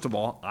store. First of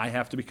all, I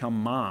have to become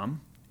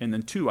Mom. And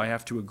then 2, I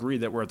have to agree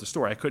that we're at the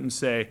store. I couldn't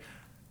say,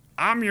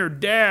 I'm your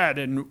dad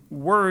and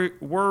we're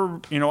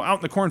out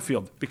in the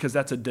cornfield, because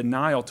that's a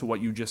denial to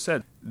what you just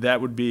said. That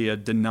would be a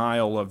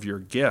denial of your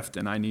gift,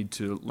 and I need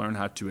to learn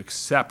how to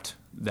accept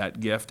that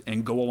gift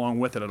and go along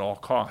with it at all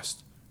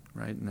costs,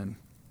 right? And then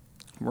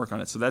work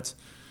on it. So that's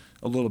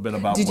a little bit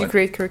about Did you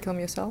create curriculum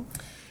yourself?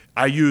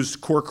 I use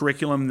core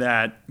curriculum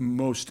that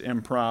most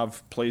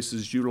improv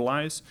places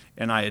utilize,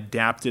 and I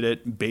adapted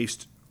it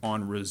based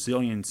on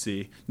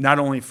resiliency, not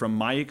only from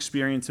my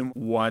experience and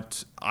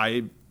what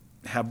I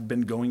have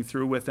been going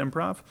through with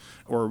improv,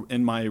 or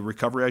in my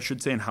recovery, I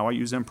should say, and how I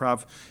use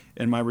improv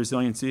in my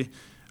resiliency.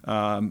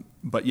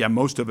 But yeah,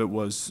 most of it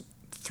was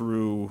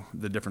through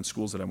the different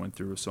schools that I went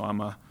through. So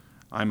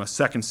I'm a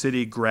Second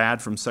City grad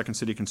from Second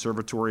City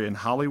Conservatory in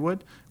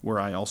Hollywood, where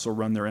I also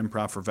run their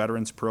Improv for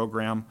Veterans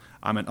program.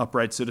 I'm an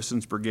Upright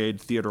Citizens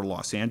Brigade Theater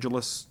Los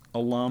Angeles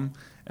alum,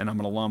 and I'm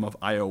an alum of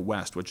IO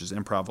West, which is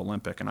Improv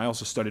Olympic. And I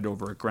also studied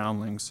over at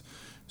Groundlings.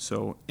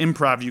 So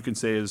improv, you can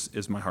say,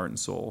 is my heart and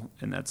soul,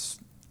 and that's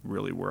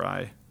really where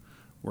I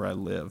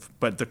live.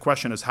 But the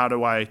question is, how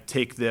do I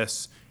take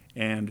this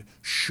and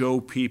show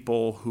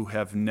people who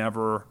have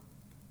never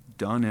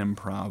done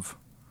improv,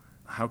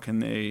 how can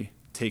they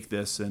take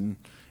this and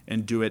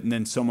do it? And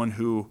then someone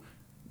who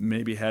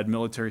maybe had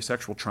military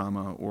sexual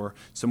trauma, or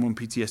someone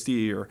with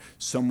PTSD, or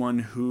someone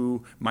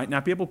who might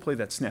not be able to play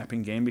that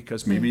snapping game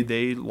because maybe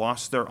they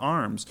lost their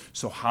arms.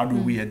 So how do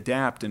we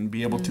adapt and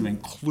be able to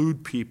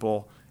include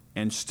people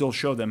and still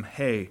show them,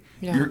 hey,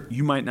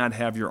 you might not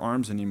have your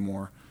arms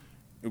anymore,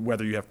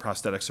 whether you have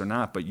prosthetics or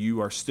not, but you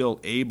are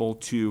still able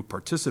to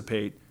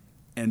participate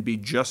and be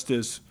just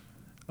as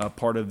a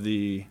part of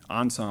the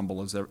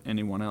ensemble as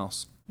anyone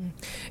else.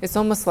 It's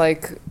almost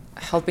like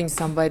helping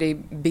somebody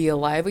be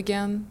alive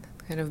again,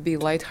 kind of be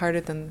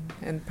lighthearted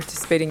and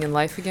participating in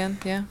life again,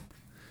 yeah?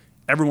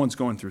 Everyone's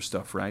going through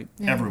stuff, right?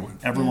 Yeah.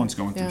 Everyone's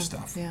going through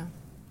stuff. Yeah.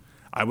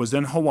 I was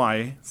in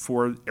Hawaii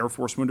for Air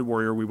Force Wounded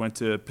Warrior. We went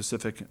to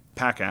Pacific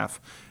PACAF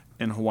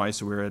in Hawaii,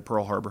 so we were at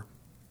Pearl Harbor.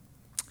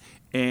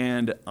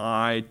 And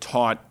I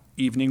taught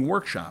evening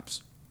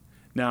workshops.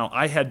 Now,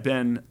 I had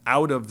been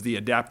out of the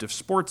adaptive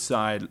sports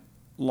side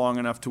long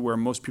enough to where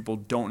most people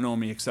don't know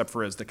me except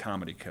for as the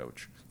comedy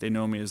coach. They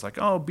know me as like,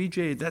 oh,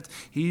 BJ,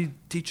 he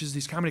teaches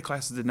these comedy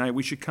classes at night.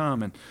 We should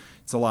come, and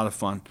it's a lot of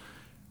fun.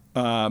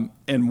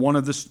 And one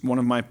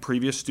of my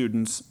previous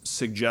students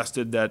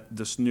suggested that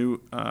this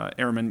new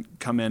airman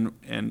come in,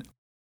 and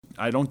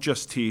I don't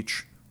just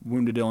teach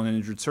wounded, ill, and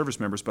injured service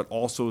members, but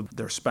also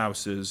their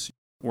spouses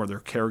or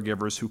their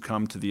caregivers who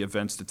come to the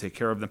events to take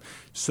care of them,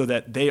 so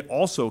that they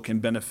also can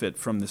benefit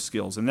from the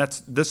skills. And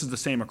this is the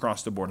same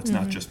across the board. It's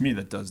not just me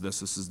that does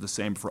this. This is the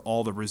same for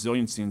all the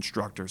resiliency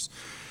instructors.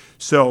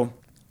 So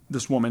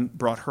this woman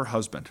brought her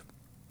husband,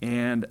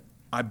 and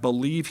I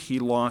believe he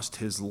lost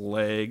his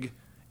leg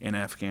in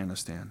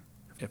Afghanistan,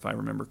 if I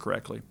remember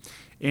correctly.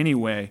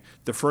 Anyway,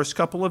 the first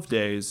couple of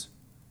days,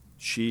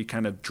 she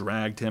kind of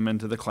dragged him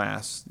into the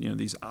class,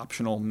 these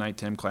optional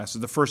nighttime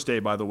classes. The first day,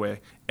 by the way,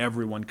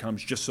 everyone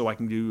comes just so I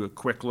can do a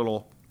quick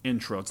little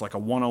intro. It's like a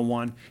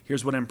 101.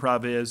 Here's what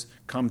improv is.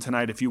 Come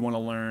tonight if you want to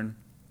learn.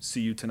 See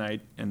you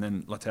tonight, and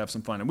then let's have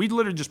some fun. And we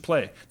literally just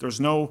play.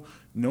 There's no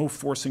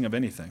forcing of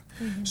anything.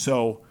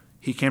 So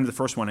he came to the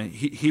first one, and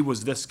he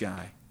was this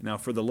guy. Now,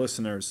 for the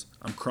listeners,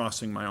 I'm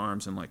crossing my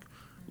arms and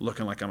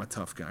looking like I'm a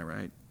tough guy,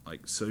 right?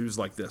 So he was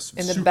like this.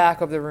 In the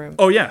back of the room.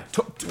 Oh, yeah.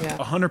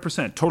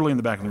 100%. Totally in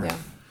the back of the room. Yeah.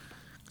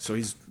 So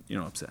he's,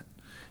 upset.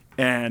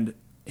 And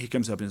he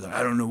comes up and he's like,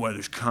 I don't know why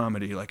there's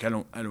comedy. I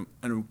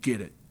don't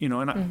get it.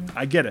 And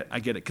I get it.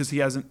 Because he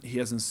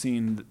hasn't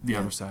seen the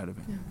other side of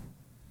it. Yeah.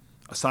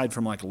 Aside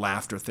from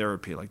laughter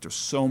therapy, there's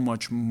so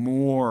much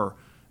more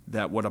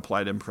that what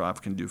applied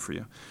improv can do for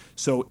you.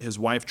 So his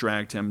wife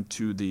dragged him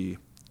to the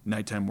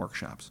nighttime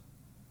workshops.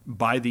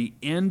 By the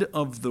end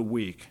of the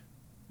week,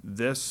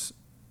 this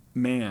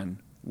man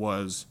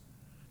was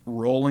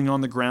rolling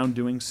on the ground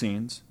doing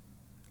scenes,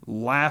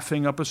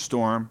 laughing up a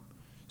storm,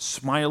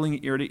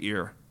 smiling ear to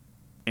ear.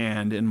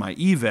 And in my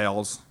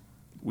evals,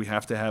 we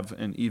have to have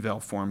an eval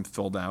form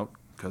filled out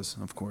because,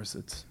 of course,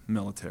 it's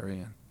military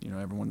and,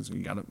 everyone's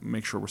got to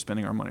make sure we're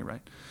spending our money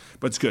right.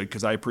 But it's good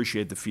because I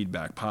appreciate the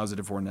feedback,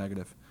 positive or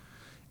negative.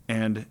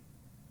 And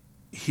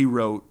he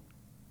wrote,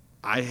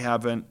 I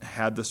haven't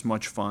had this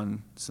much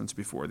fun since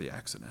before the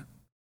accident.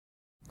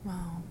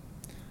 Wow.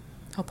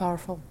 How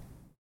powerful.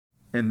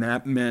 And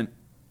that meant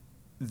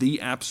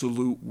the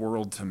absolute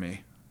world to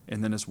me.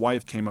 And then his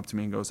wife came up to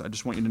me and goes, I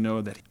just want you to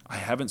know that I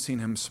haven't seen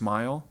him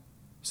smile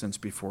since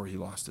before he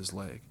lost his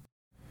leg.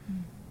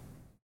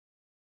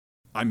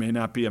 I may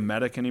not be a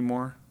medic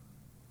anymore.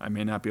 I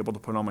may not be able to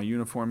put on my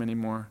uniform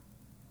anymore.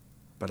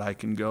 But I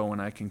can go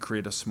and I can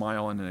create a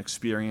smile and an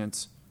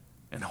experience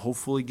and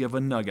hopefully give a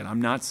nugget.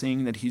 I'm not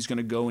saying that he's going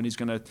to go and he's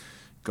going to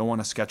go on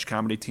a sketch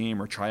comedy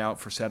team or try out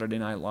for Saturday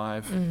Night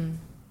Live. Mm-hmm.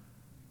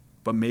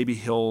 But maybe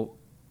he'll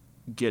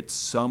get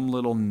some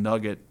little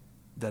nugget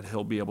that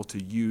he'll be able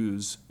to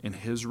use in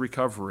his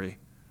recovery.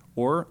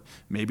 Or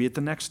maybe at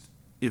the next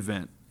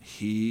event,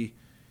 he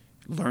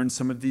learns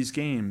some of these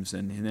games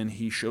and then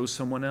he shows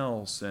someone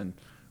else and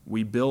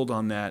we build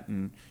on that.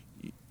 And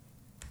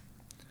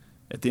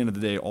at the end of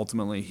the day,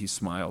 ultimately, he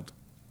smiled.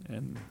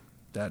 And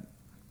that,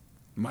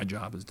 my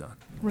job is done.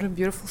 What a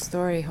beautiful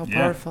story. How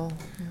powerful.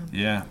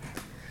 Yeah.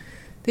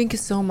 Thank you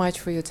so much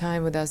for your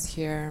time with us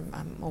here.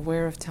 I'm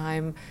aware of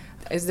time.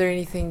 Is there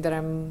anything that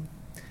I'm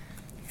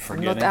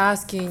not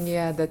asking,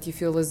 that you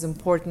feel is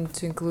important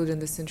to include in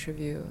this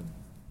interview?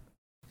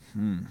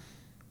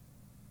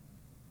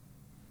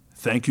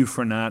 Thank you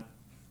for not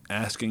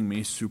asking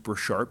me super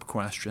sharp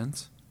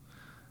questions.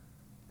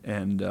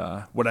 And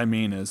what I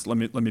mean is, let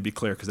me be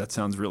clear because that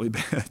sounds really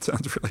bad. It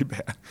sounds really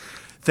bad.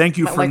 Thank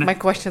you for my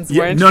questions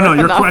weren't. No,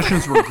 your enough.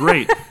 questions were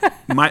great.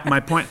 My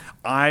point.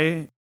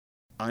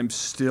 I'm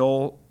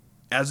still,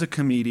 as a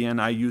comedian,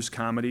 I use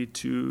comedy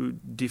to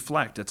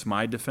deflect. It's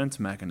my defense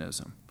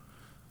mechanism.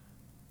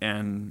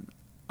 And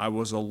I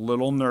was a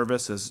little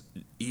nervous as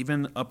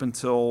even up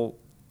until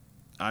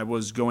I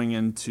was going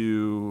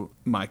into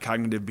my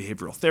cognitive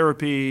behavioral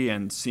therapy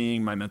and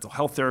seeing my mental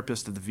health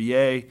therapist at the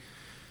VA.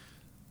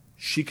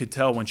 She could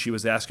tell when she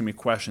was asking me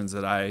questions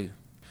that I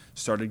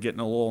started getting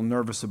a little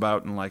nervous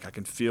about, and like I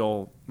can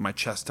feel my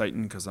chest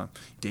tighten because I'm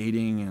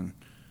dating and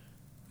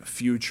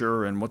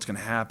future and what's going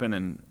to happen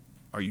and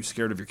are you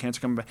scared of your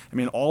cancer coming back? I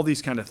mean, all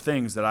these kind of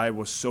things that I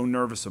was so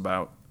nervous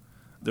about.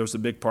 There was a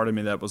big part of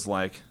me that was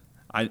like,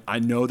 I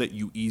know that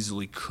you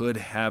easily could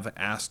have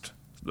asked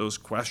those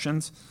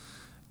questions,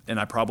 and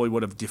I probably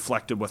would have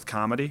deflected with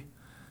comedy,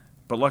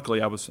 but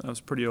luckily I was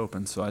pretty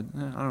open. So I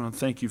don't know.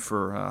 Thank you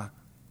for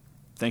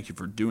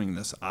doing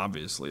this.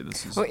 Obviously,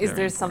 this is. Well, is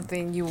there important.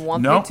 Something you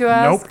want me to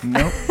ask?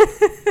 Nope.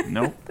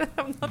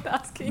 I'm not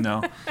asking.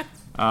 No.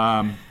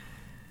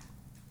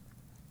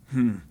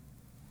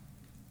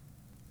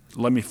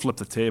 Let me flip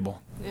the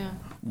table. Yeah.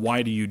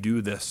 Why do you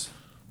do this?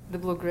 The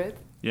Blue Grid?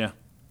 Yeah.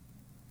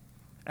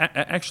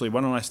 Actually,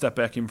 why don't I step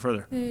back even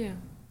further? Yeah.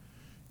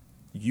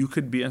 You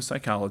could be a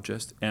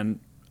psychologist, and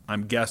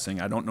I'm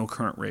guessing, I don't know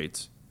current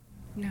rates.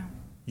 No.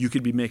 You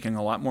could be making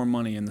a lot more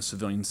money in the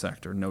civilian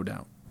sector, no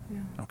doubt.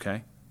 Yeah.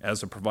 Okay?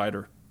 As a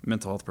provider,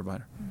 mental health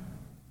provider.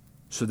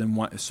 So then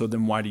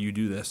why do you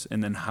do this?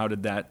 And then how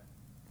did that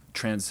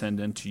transcend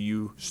into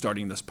you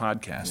starting this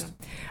podcast? Yeah.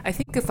 I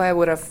think if I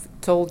would have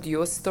told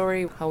your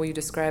story, how you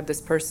described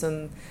this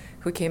person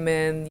who came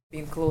in,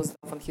 being closed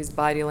off on his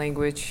body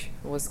language,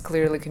 was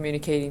clearly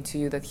communicating to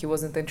you that he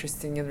wasn't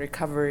interested in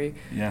recovery,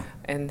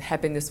 and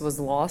happiness was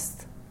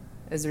lost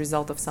as a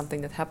result of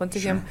something that happened to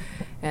him,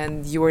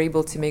 and you were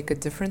able to make a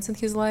difference in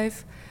his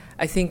life.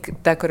 I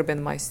think that could have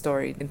been my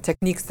story. And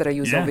techniques that I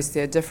use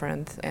obviously are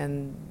different,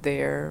 and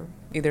they're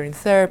either in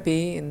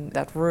therapy, in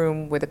that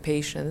room with a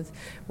patient,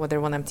 whether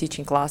when I'm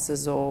teaching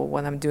classes or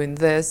when I'm doing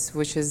this,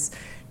 which is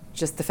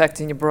just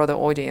affecting a broader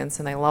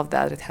audience, and I love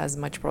that. It has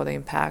much broader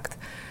impact.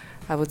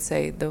 I would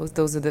say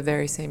those are the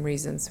very same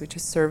reasons, which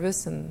is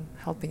service and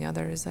helping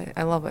others.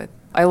 I love it.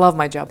 I love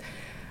my job.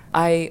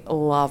 I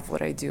love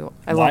what I do.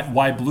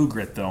 Why Blue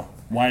Grit, though?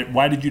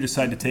 Why did you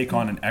decide to take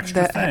on an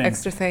extra thing?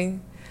 Extra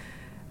thing?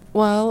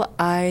 Well,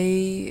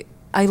 I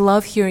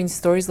love hearing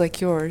stories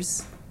like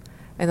yours,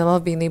 and I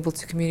love being able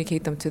to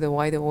communicate them to the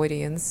wider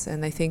audience,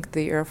 and I think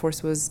the Air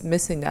Force was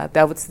missing that.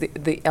 That was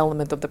the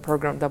element of the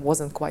program that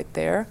wasn't quite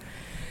there.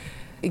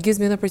 It gives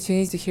me an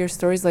opportunity to hear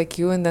stories like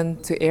you and then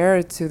to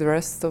air to the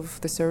rest of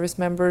the service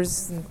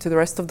members, to the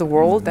rest of the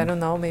world. I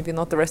don't know, maybe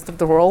not the rest of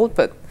the world,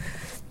 but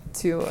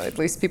to at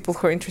least people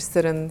who are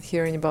interested in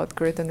hearing about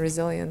grit and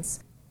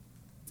resilience.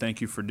 Thank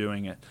you for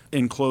doing it.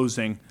 In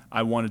closing,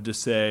 I wanted to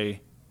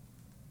say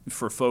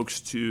for folks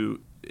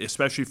to,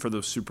 especially for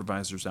those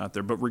supervisors out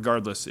there, but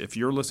regardless, if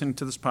you're listening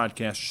to this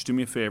podcast, just do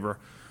me a favor,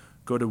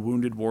 go to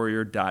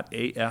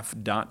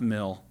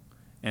woundedwarrior.af.mil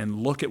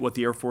and look at what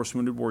the Air Force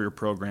Wounded Warrior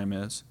program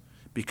is.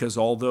 Because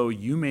although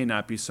you may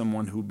not be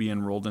someone who will be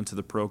enrolled into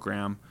the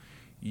program,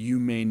 you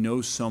may know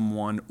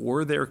someone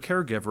or their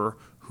caregiver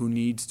who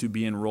needs to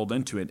be enrolled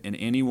into it. And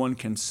anyone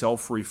can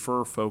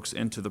self-refer folks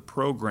into the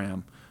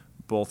program.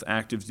 both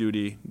active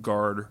duty,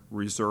 Guard,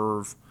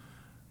 Reserve,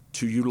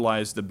 to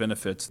utilize the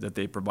benefits that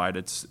they provide.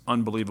 It's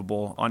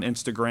unbelievable. On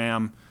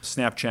Instagram,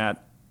 Snapchat,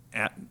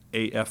 at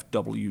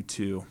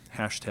AFW2,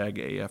 hashtag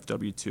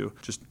AFW2.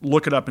 Just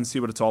look it up and see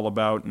what it's all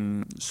about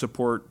and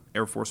support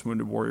Air Force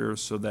Wounded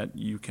Warriors so that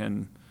you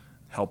can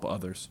help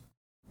others.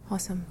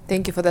 Awesome.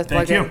 Thank you for that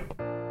Thank plug-in. you.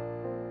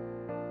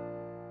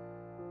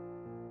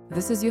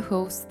 This is your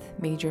host,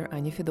 Major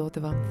Anya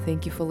Fedotova.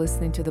 Thank you for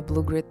listening to the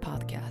Blue Grid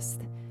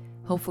podcast.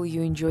 Hopefully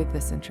you enjoyed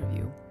this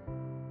interview.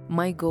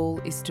 My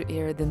goal is to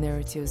air the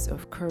narratives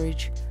of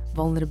courage,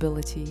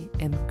 vulnerability,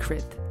 and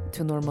grit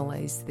to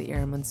normalize the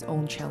airman's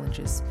own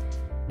challenges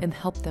and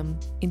help them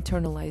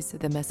internalize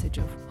the message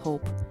of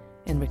hope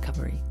and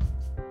recovery.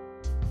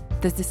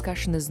 This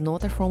discussion is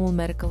not a formal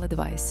medical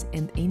advice,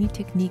 and any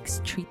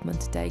techniques,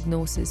 treatment,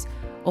 diagnosis,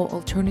 or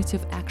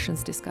alternative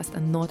actions discussed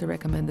are not a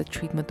recommended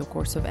treatment or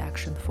course of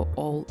action for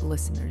all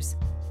listeners,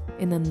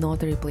 and are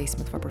not a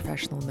replacement for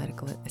professional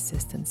medical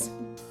assistance.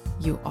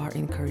 You are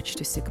encouraged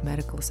to seek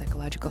medical or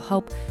psychological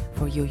help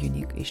for your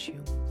unique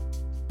issue.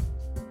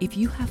 If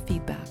you have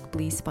feedback,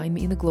 please find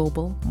me in the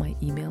global. My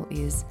email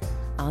is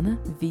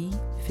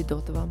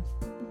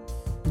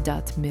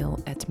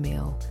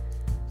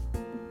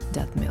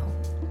anna.v.fedotova.mail@mail.mil.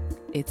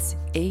 It's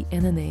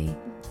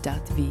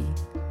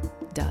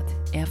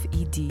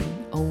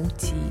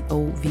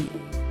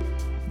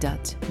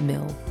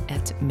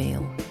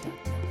anna.v.fedotova.mail@mail.